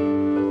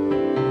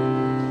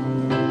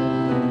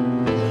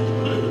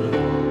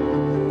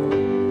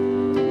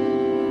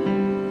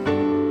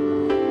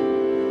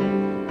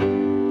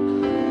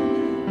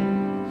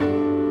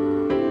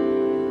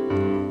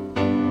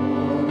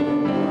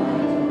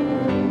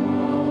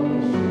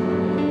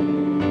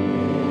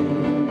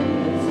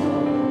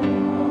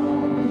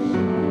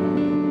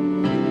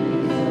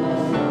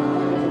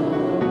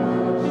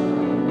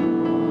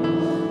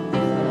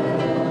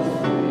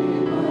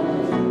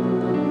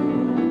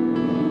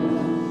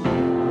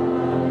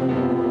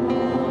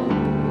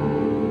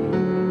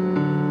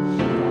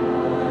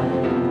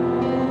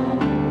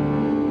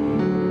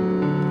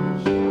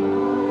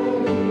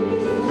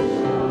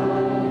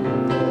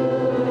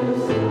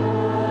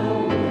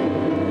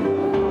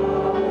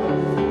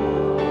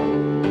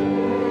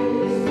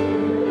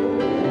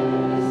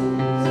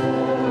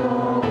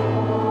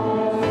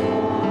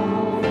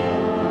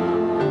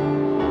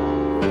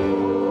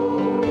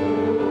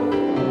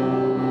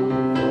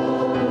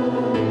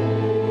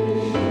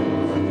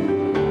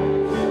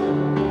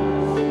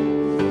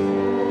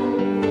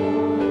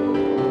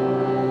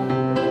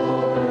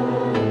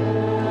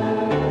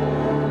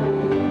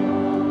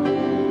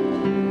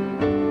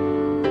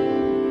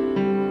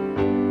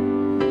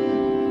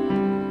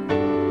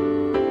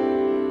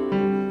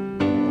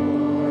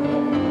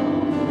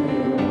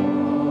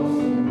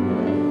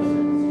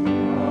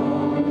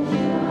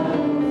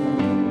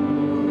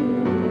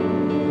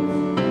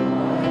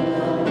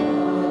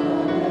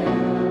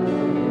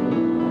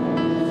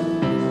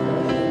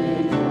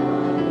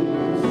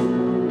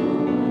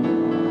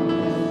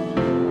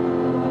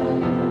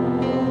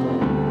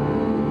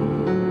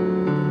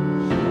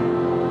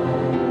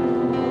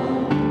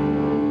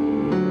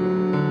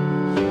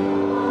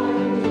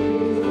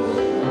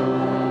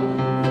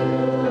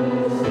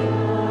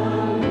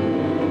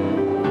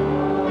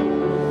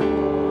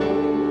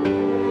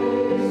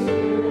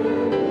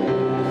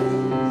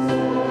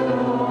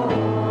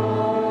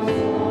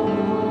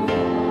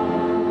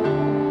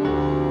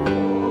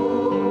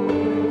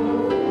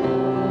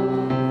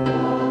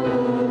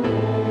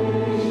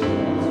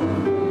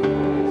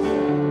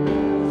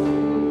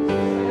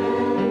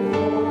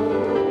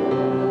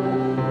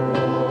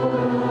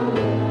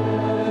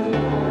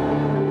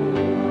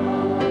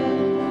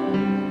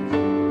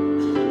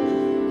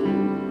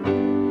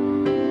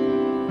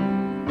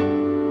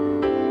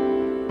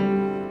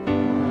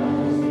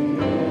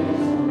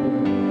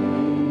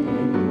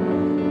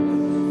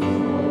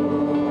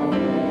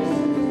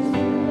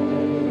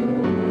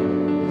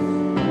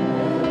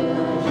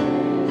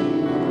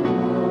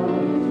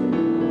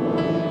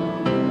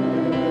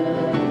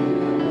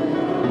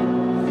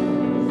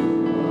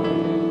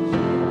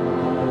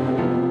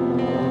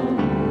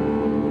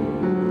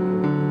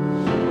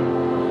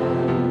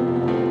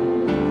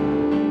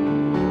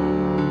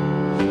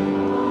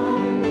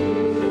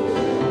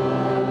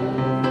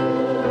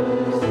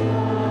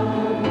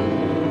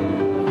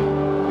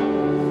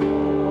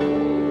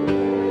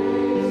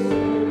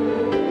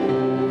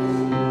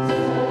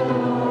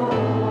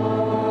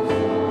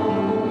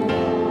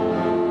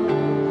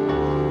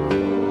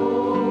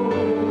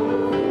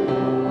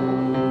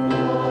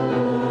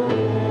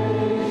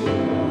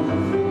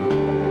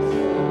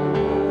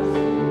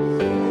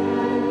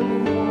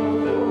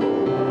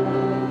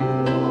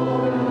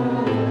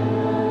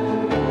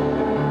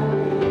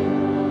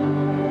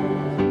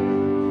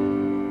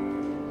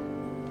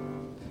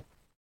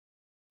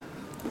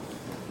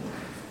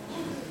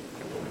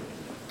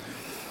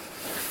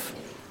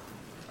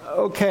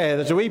 Okay,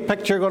 there's a wee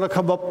picture going to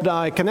come up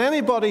now. Can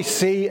anybody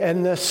see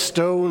in this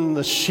stone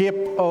the shape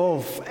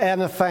of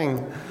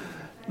anything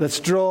that's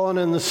drawn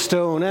in the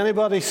stone?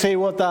 Anybody see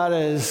what that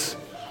is?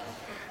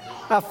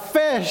 A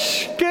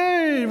fish.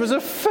 Good. It was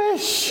a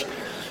fish.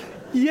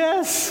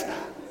 Yes.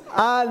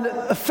 And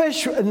a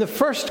fish in the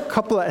first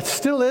it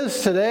still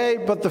is today,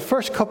 but the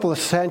first couple of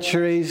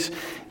centuries,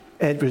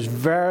 it was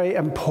very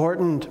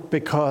important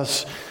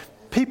because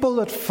people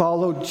that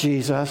followed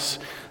Jesus,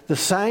 the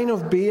sign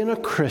of being a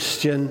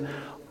Christian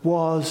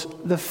was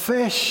the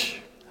fish.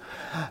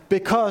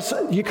 Because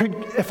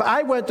if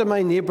I went to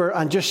my neighbour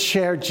and just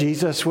shared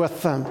Jesus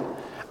with them,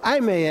 I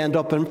may end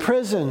up in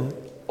prison,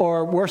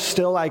 or worse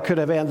still, I could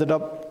have ended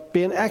up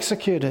being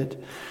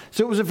executed.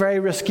 So it was a very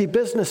risky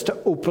business to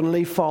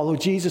openly follow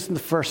Jesus in the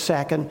first,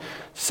 second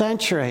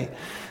century.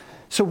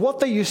 So what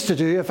they used to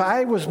do, if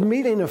I was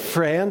meeting a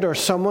friend or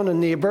someone, a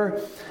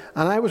neighbour,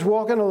 and I was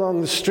walking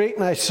along the street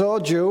and I saw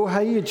Joe,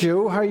 how you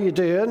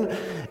doing?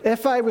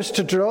 If I was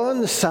to draw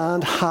in the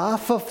sand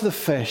half of the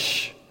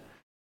fish,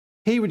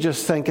 he would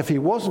just think, if he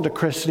wasn't a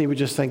Christian, he would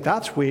just think,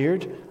 that's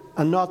weird,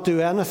 and not do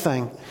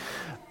anything.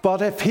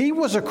 But if he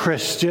was a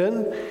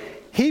Christian,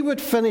 he would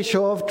finish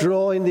off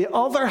drawing the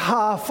other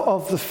half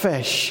of the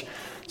fish.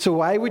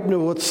 So I would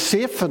know it's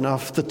safe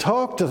enough to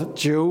talk to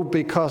Joe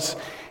because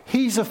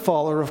he's a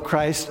follower of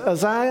Christ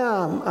as I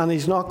am, and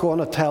he's not going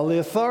to tell the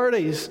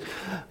authorities.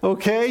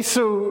 Okay,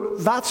 so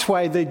that's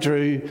why they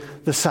drew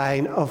the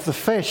sign of the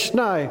fish.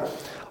 Now,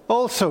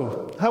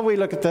 also, have we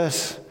look at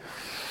this?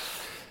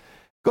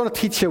 I'm going to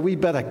teach you a wee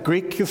bit of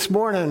Greek this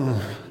morning.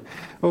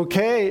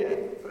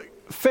 Okay,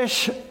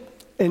 fish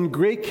in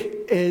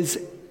Greek is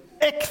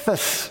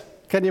ichthys.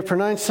 Can you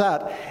pronounce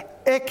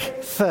that?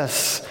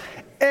 Ichthys.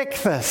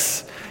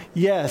 Ichthys.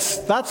 Yes,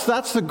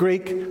 that's the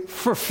Greek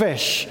for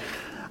fish.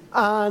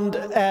 And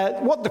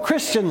what the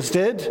Christians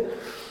did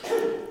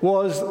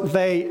was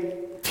they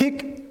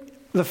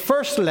take the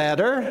first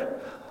letter,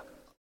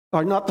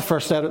 or not the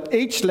first letter,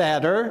 each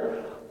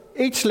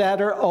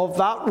letter of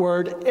that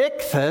word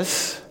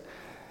ichthys,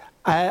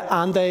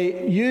 and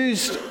they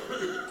used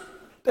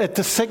it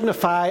to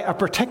signify a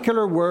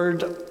particular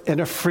word in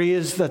a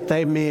phrase that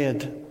they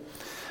made.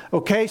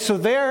 Okay, so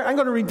there, I'm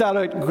going to read that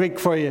out in Greek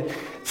for you.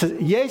 It says,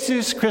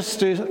 Jesus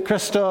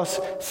Christos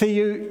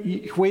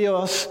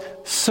Theos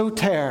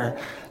Soter.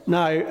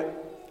 Now,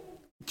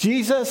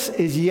 Jesus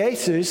is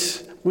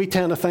Jesus. We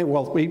tend to think,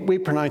 well, we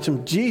pronounce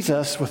him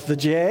Jesus with the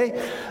J,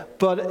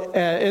 but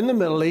in the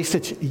Middle East,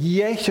 it's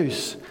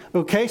Jesus.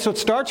 Okay, so it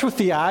starts with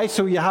the I,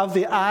 so you have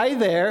the I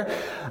there,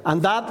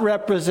 and that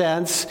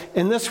represents,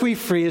 in this wee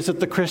phrase that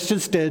the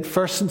Christians did,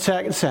 1st and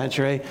 2nd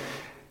century,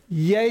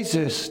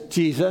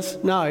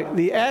 Jesus. Now,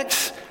 the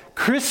X,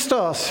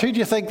 Christos, who do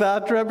you think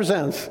that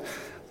represents?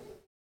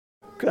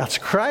 That's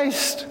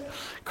Christ.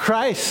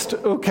 Christ,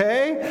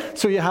 okay?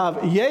 So you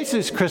have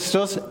Jesus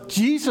Christos,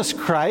 Jesus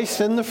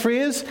Christ in the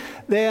phrase.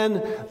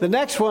 Then the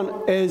next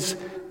one is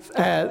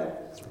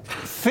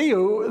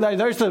Theo. Now,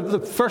 there's the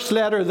first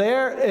letter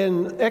there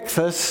in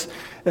ichthys.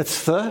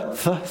 It's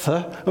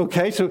the,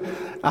 okay, so,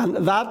 and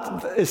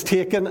that is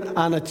taken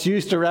and it's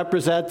used to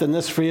represent in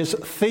this phrase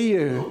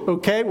Theo,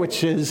 okay,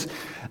 which is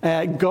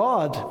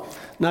God.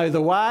 Now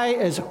the Y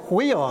is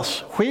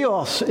huios.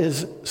 Huios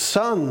is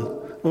son,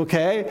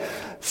 okay,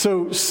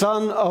 so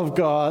son of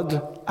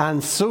God,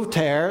 and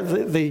soter,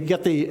 they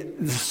get the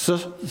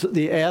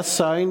S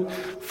sound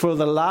for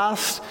the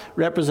last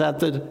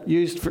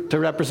used to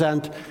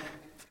represent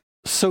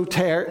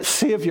soter,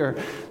 Savior.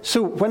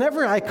 So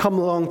whenever I come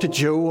along to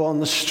Joe on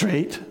the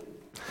street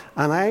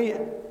and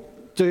I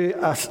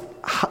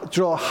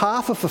draw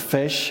half of a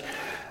fish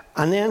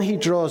and then he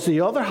draws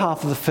the other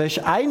half of the fish,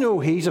 I know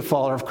he's a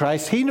follower of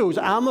Christ. He knows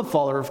I'm a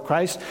follower of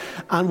Christ.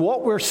 And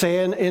what we're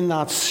saying in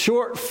that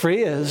short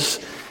phrase,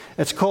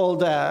 it's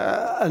called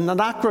an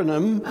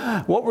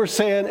acronym. What we're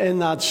saying in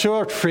that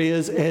short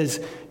phrase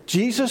is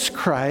Jesus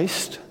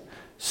Christ,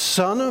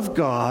 Son of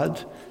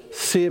God,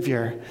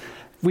 Savior.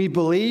 We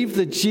believe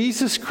that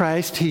Jesus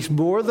Christ, he's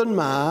more than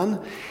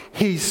man.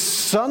 He's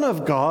Son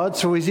of God,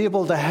 so he's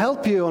able to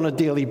help you on a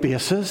daily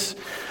basis.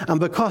 And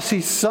because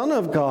he's Son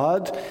of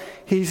God,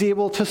 he's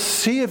able to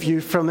save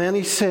you from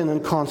any sin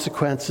and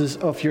consequences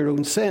of your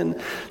own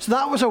sin. So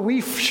that was a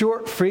wee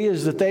short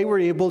phrase that they were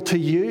able to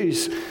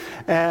use.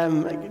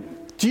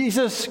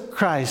 Jesus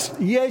Christ,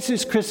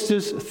 Jesus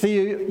Christus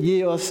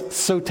Theos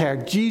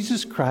Soter,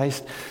 Jesus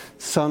Christ,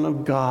 Son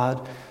of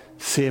God,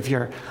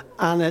 Savior.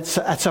 And it's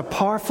a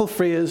powerful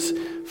phrase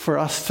for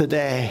us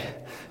today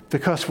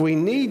because we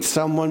need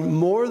someone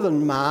more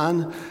than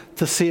man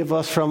to save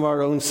us from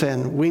our own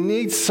sin. We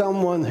need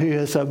someone who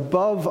is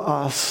above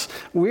us.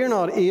 We're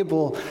not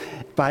able,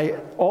 by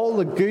all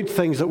the good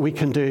things that we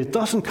can do, it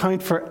doesn't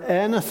count for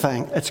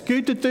anything. It's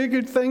good to do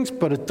good things,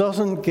 but it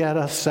doesn't get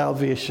us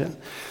salvation.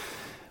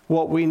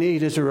 What we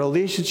need is a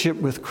relationship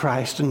with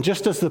Christ. And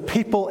just as the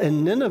people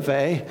in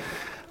Nineveh,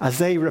 as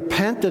they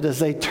repented, as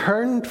they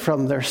turned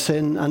from their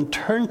sin and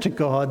turned to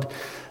God,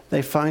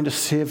 they found a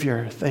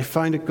Savior. They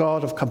found a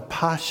God of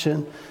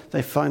compassion.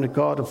 They found a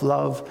God of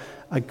love,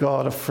 a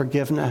God of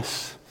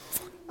forgiveness.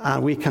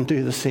 and we can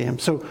do the same.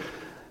 So,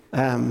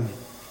 and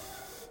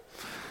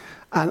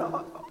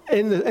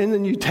in the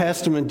New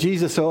Testament,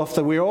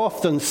 we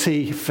often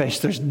see fish.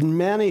 There's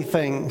many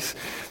things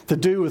to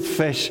do with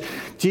fish.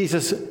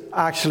 Jesus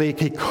actually,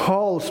 he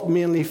calls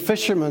mainly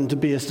fishermen to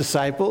be his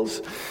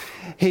disciples.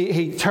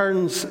 He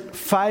turns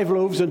 5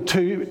 loaves and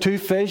two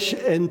fish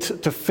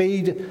to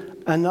feed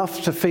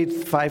enough to feed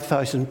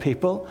 5,000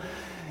 people.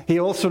 He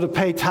also, to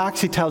pay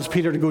tax, he tells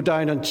Peter to go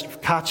down and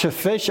catch a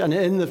fish, and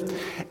in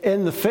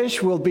the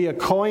fish will be a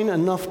coin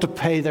enough to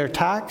pay their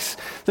tax.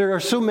 There are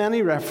so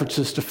many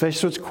references to fish,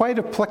 so it's quite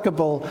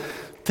applicable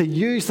to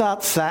use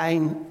that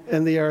sign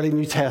in the early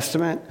New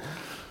Testament.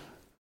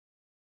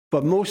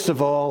 But most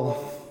of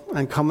all,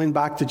 and coming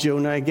back to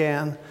Jonah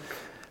again,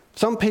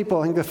 some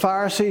people, I think the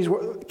Pharisees,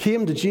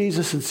 came to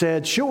Jesus and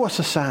said, "Show us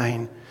a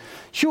sign.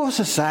 Show us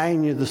a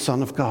sign you're the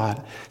Son of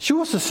God.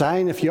 Show us a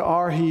sign if you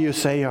are who you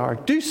say you are.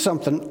 Do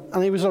something."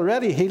 And he was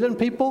already healing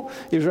people.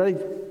 He was already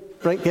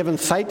giving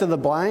sight to the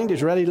blind. He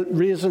was already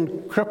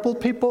raising crippled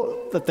people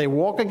that they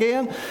walk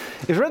again.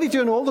 He was already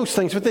doing all those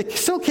things. But they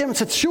still came and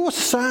said, "Show us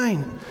a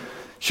sign.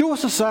 Show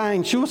us a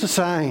sign. Show us a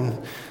sign."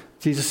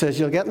 Jesus says,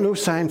 "You'll get no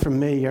sign from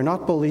me. You're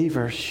not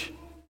believers.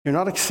 You're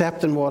not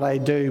accepting what I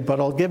do.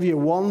 But I'll give you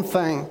one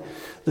thing,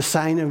 the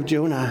sign of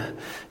Jonah."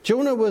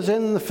 Jonah was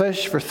in the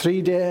fish for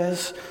 3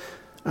 days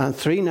and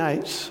 3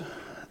 nights,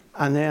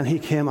 and then he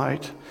came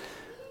out.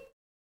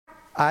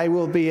 I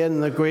will be in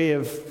the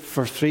grave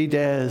for 3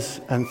 days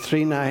and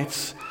 3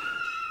 nights,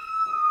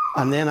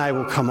 and then I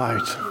will come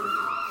out.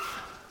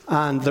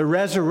 And the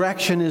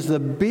resurrection is the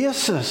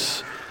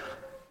basis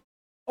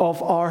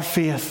of our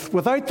faith.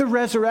 Without the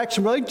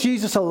resurrection, without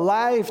Jesus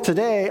alive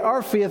today,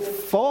 our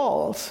faith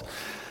falls.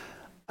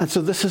 And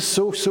so this is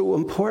so, so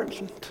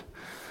important,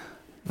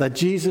 that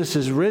Jesus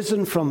is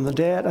risen from the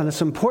dead. And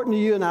it's important to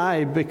you and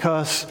I,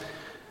 because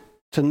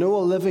to know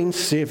a living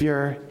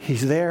Savior,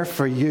 he's there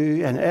for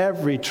you in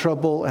every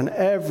trouble, in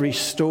every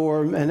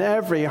storm, in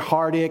every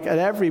heartache, in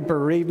every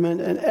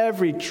bereavement, in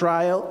every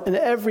trial, in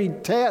every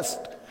test.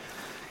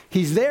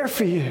 He's there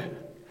for you.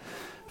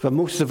 But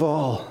most of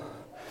all,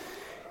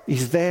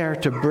 he's there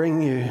to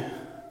bring you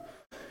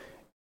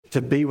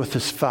to be with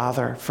his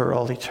Father for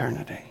all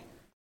eternity.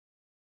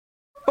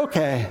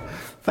 Okay,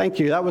 thank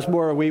you. That was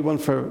more a wee one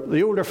for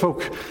the older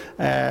folk.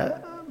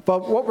 But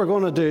what we're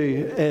going to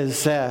do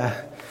is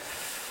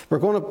we're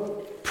going to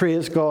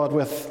praise God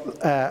with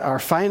our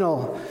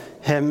final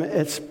hymn.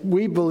 It's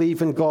 "We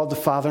Believe in God the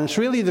Father." And it's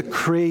really the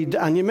creed.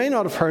 And you may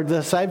not have heard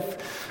this. I've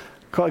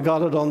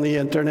got it on the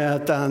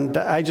internet, and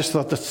I just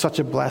thought that's such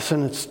a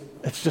blessing. It's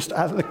just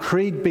the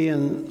creed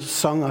being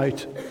sung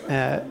out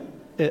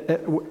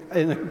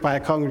by a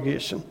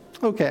congregation.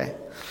 Okay.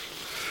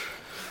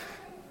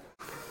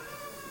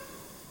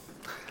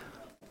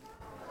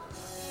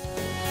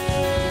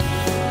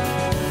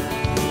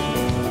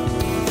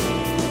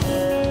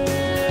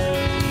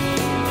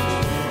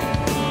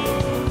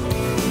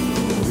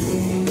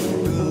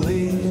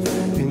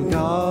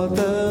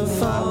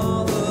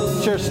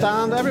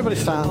 Stand, everybody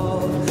stand.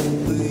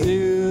 The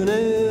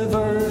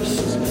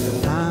universe,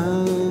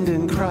 and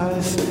in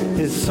Christ,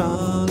 his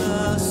Son,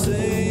 our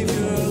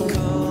Savior,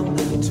 come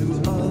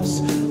to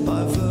us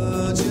by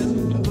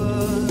virgin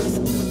birth.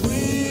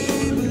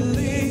 We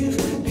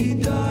believe he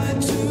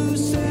died to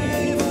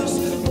save us,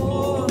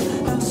 bore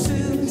our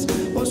sins,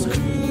 was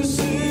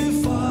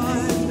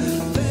crucified.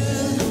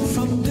 Then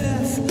from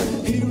death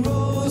he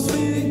rose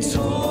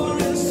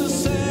victorious,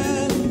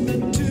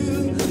 ascended to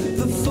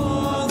the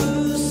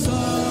Father's side.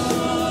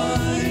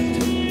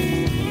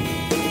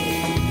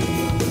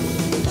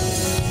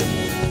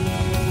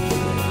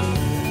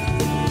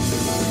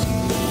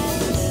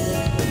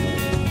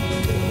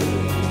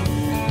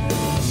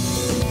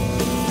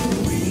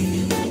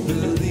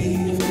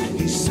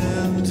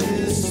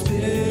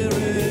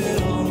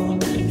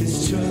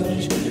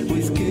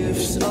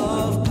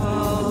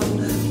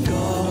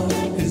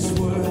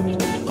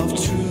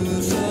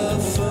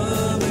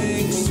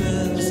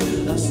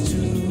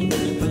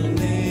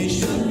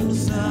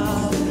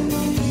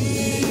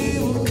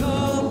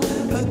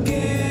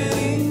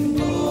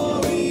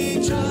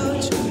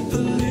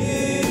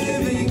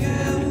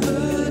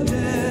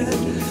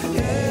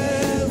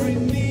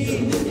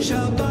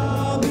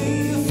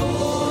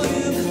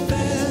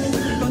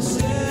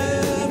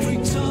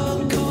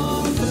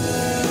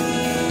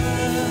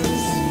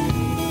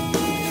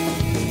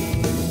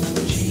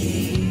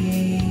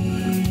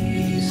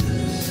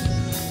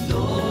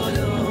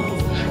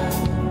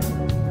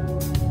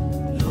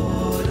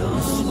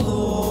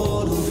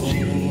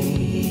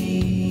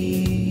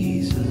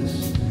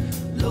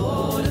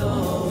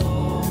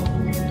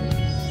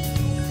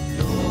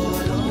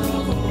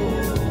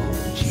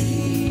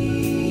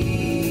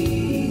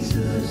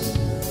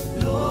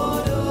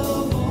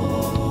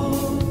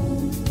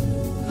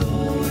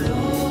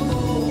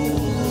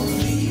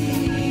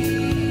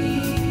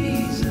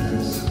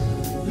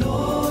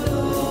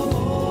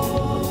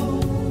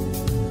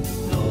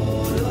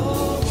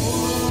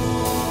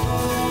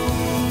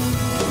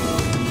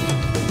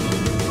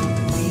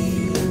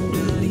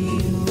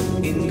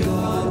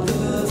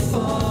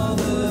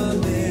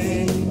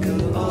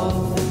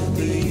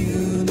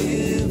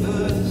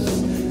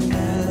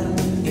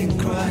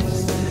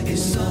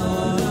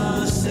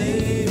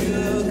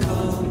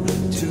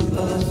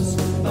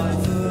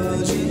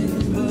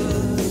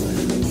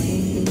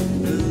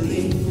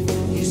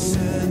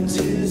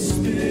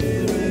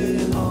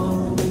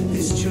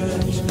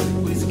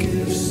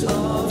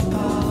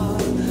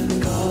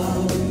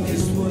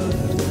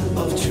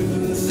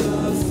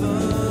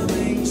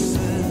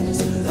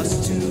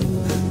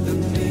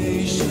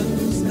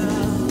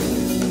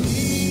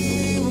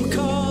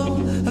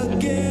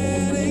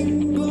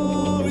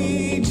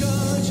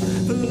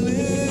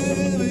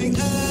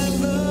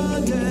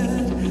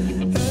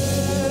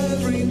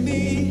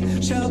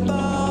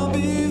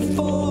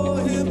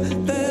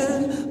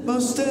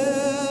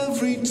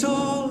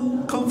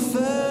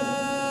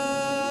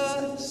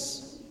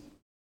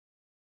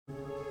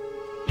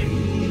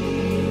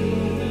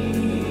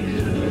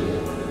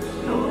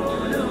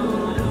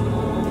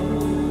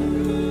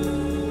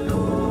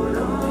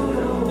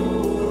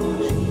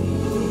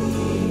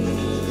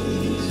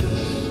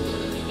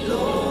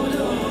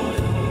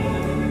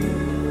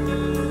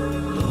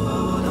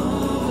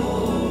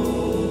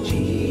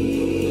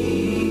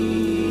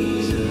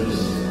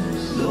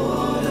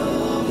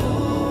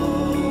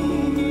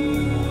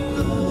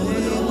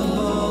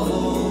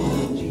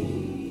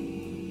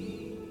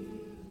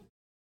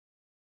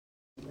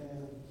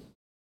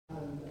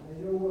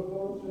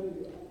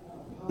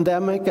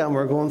 pandemic and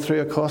we're going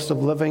through a cost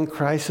of living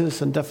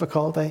crisis and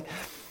difficulty.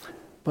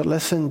 But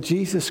listen,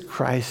 Jesus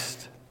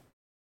Christ,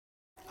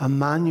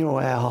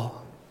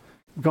 Emmanuel,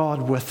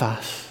 God with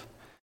us,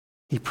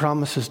 he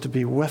promises to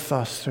be with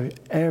us through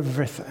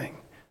everything,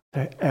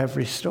 through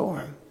every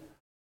storm.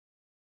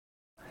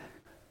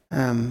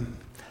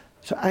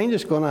 So I'm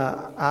just going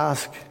to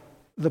ask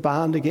the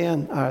band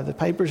again, the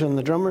pipers and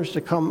the drummers, to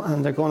come,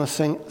 and they're going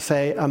to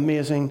say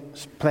Amazing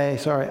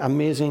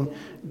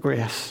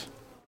Grace.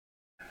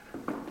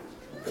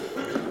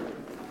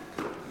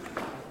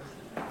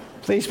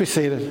 Please be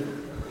seated.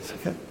 It's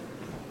okay.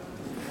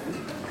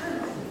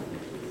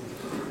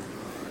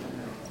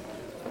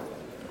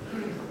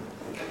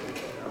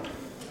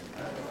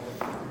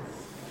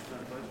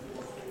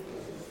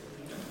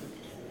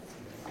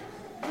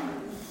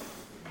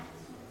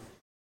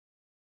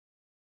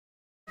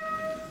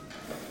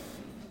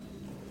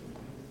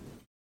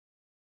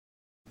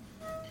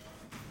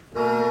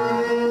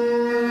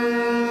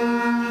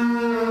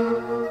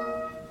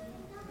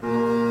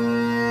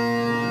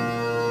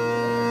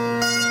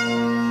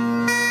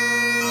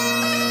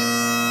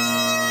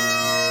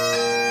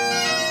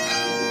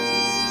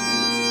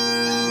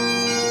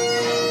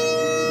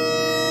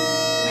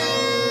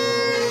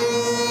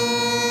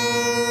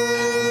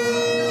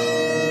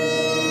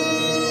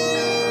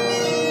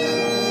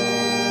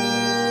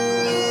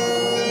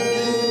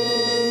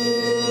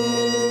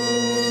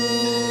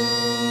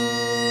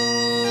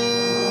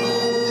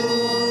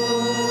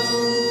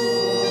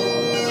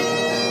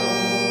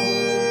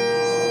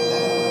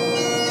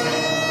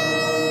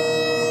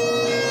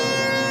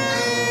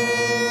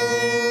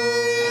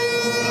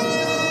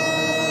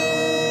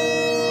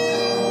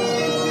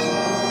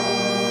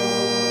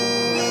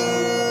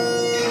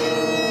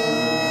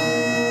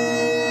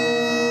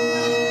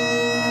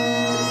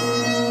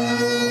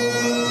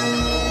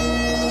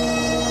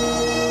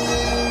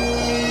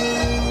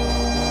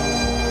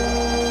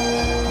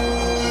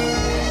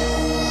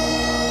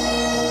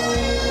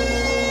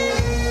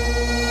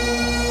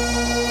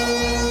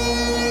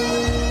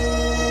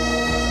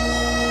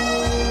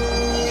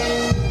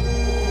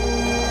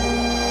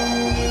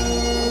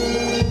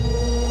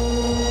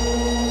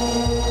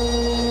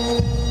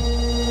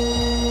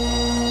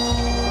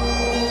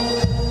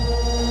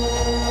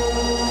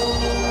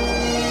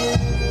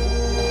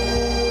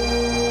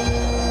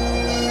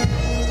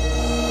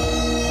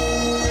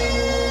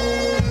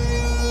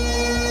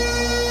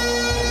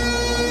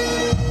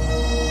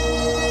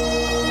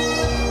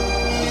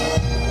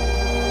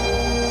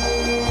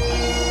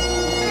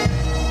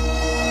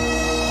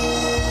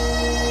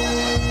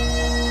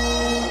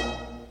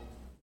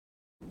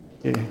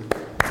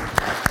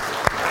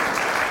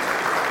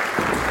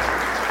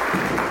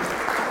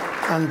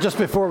 And just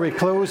before we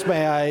close,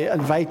 may I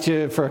invite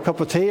you for a cup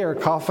of tea or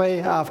coffee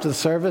after the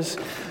service,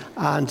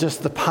 and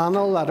just the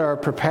panel that are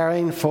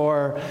preparing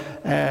for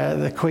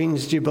the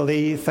Queen's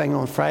Jubilee thing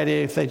on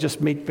Friday, if they just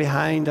meet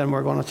behind, and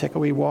we're going to take a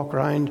wee walk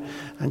around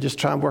and just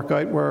try and work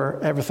out where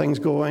everything's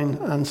going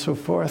and so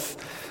forth.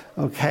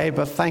 Okay,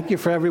 but thank you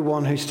for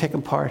everyone who's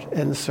taken part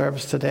in the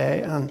service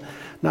today. And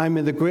now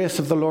may the grace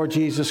of the Lord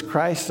Jesus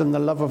Christ and the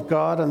love of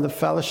God and the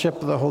fellowship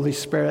of the Holy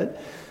Spirit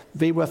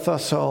be with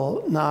us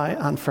all now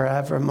and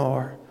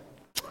forevermore.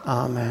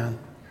 Amen.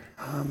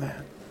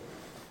 Amen.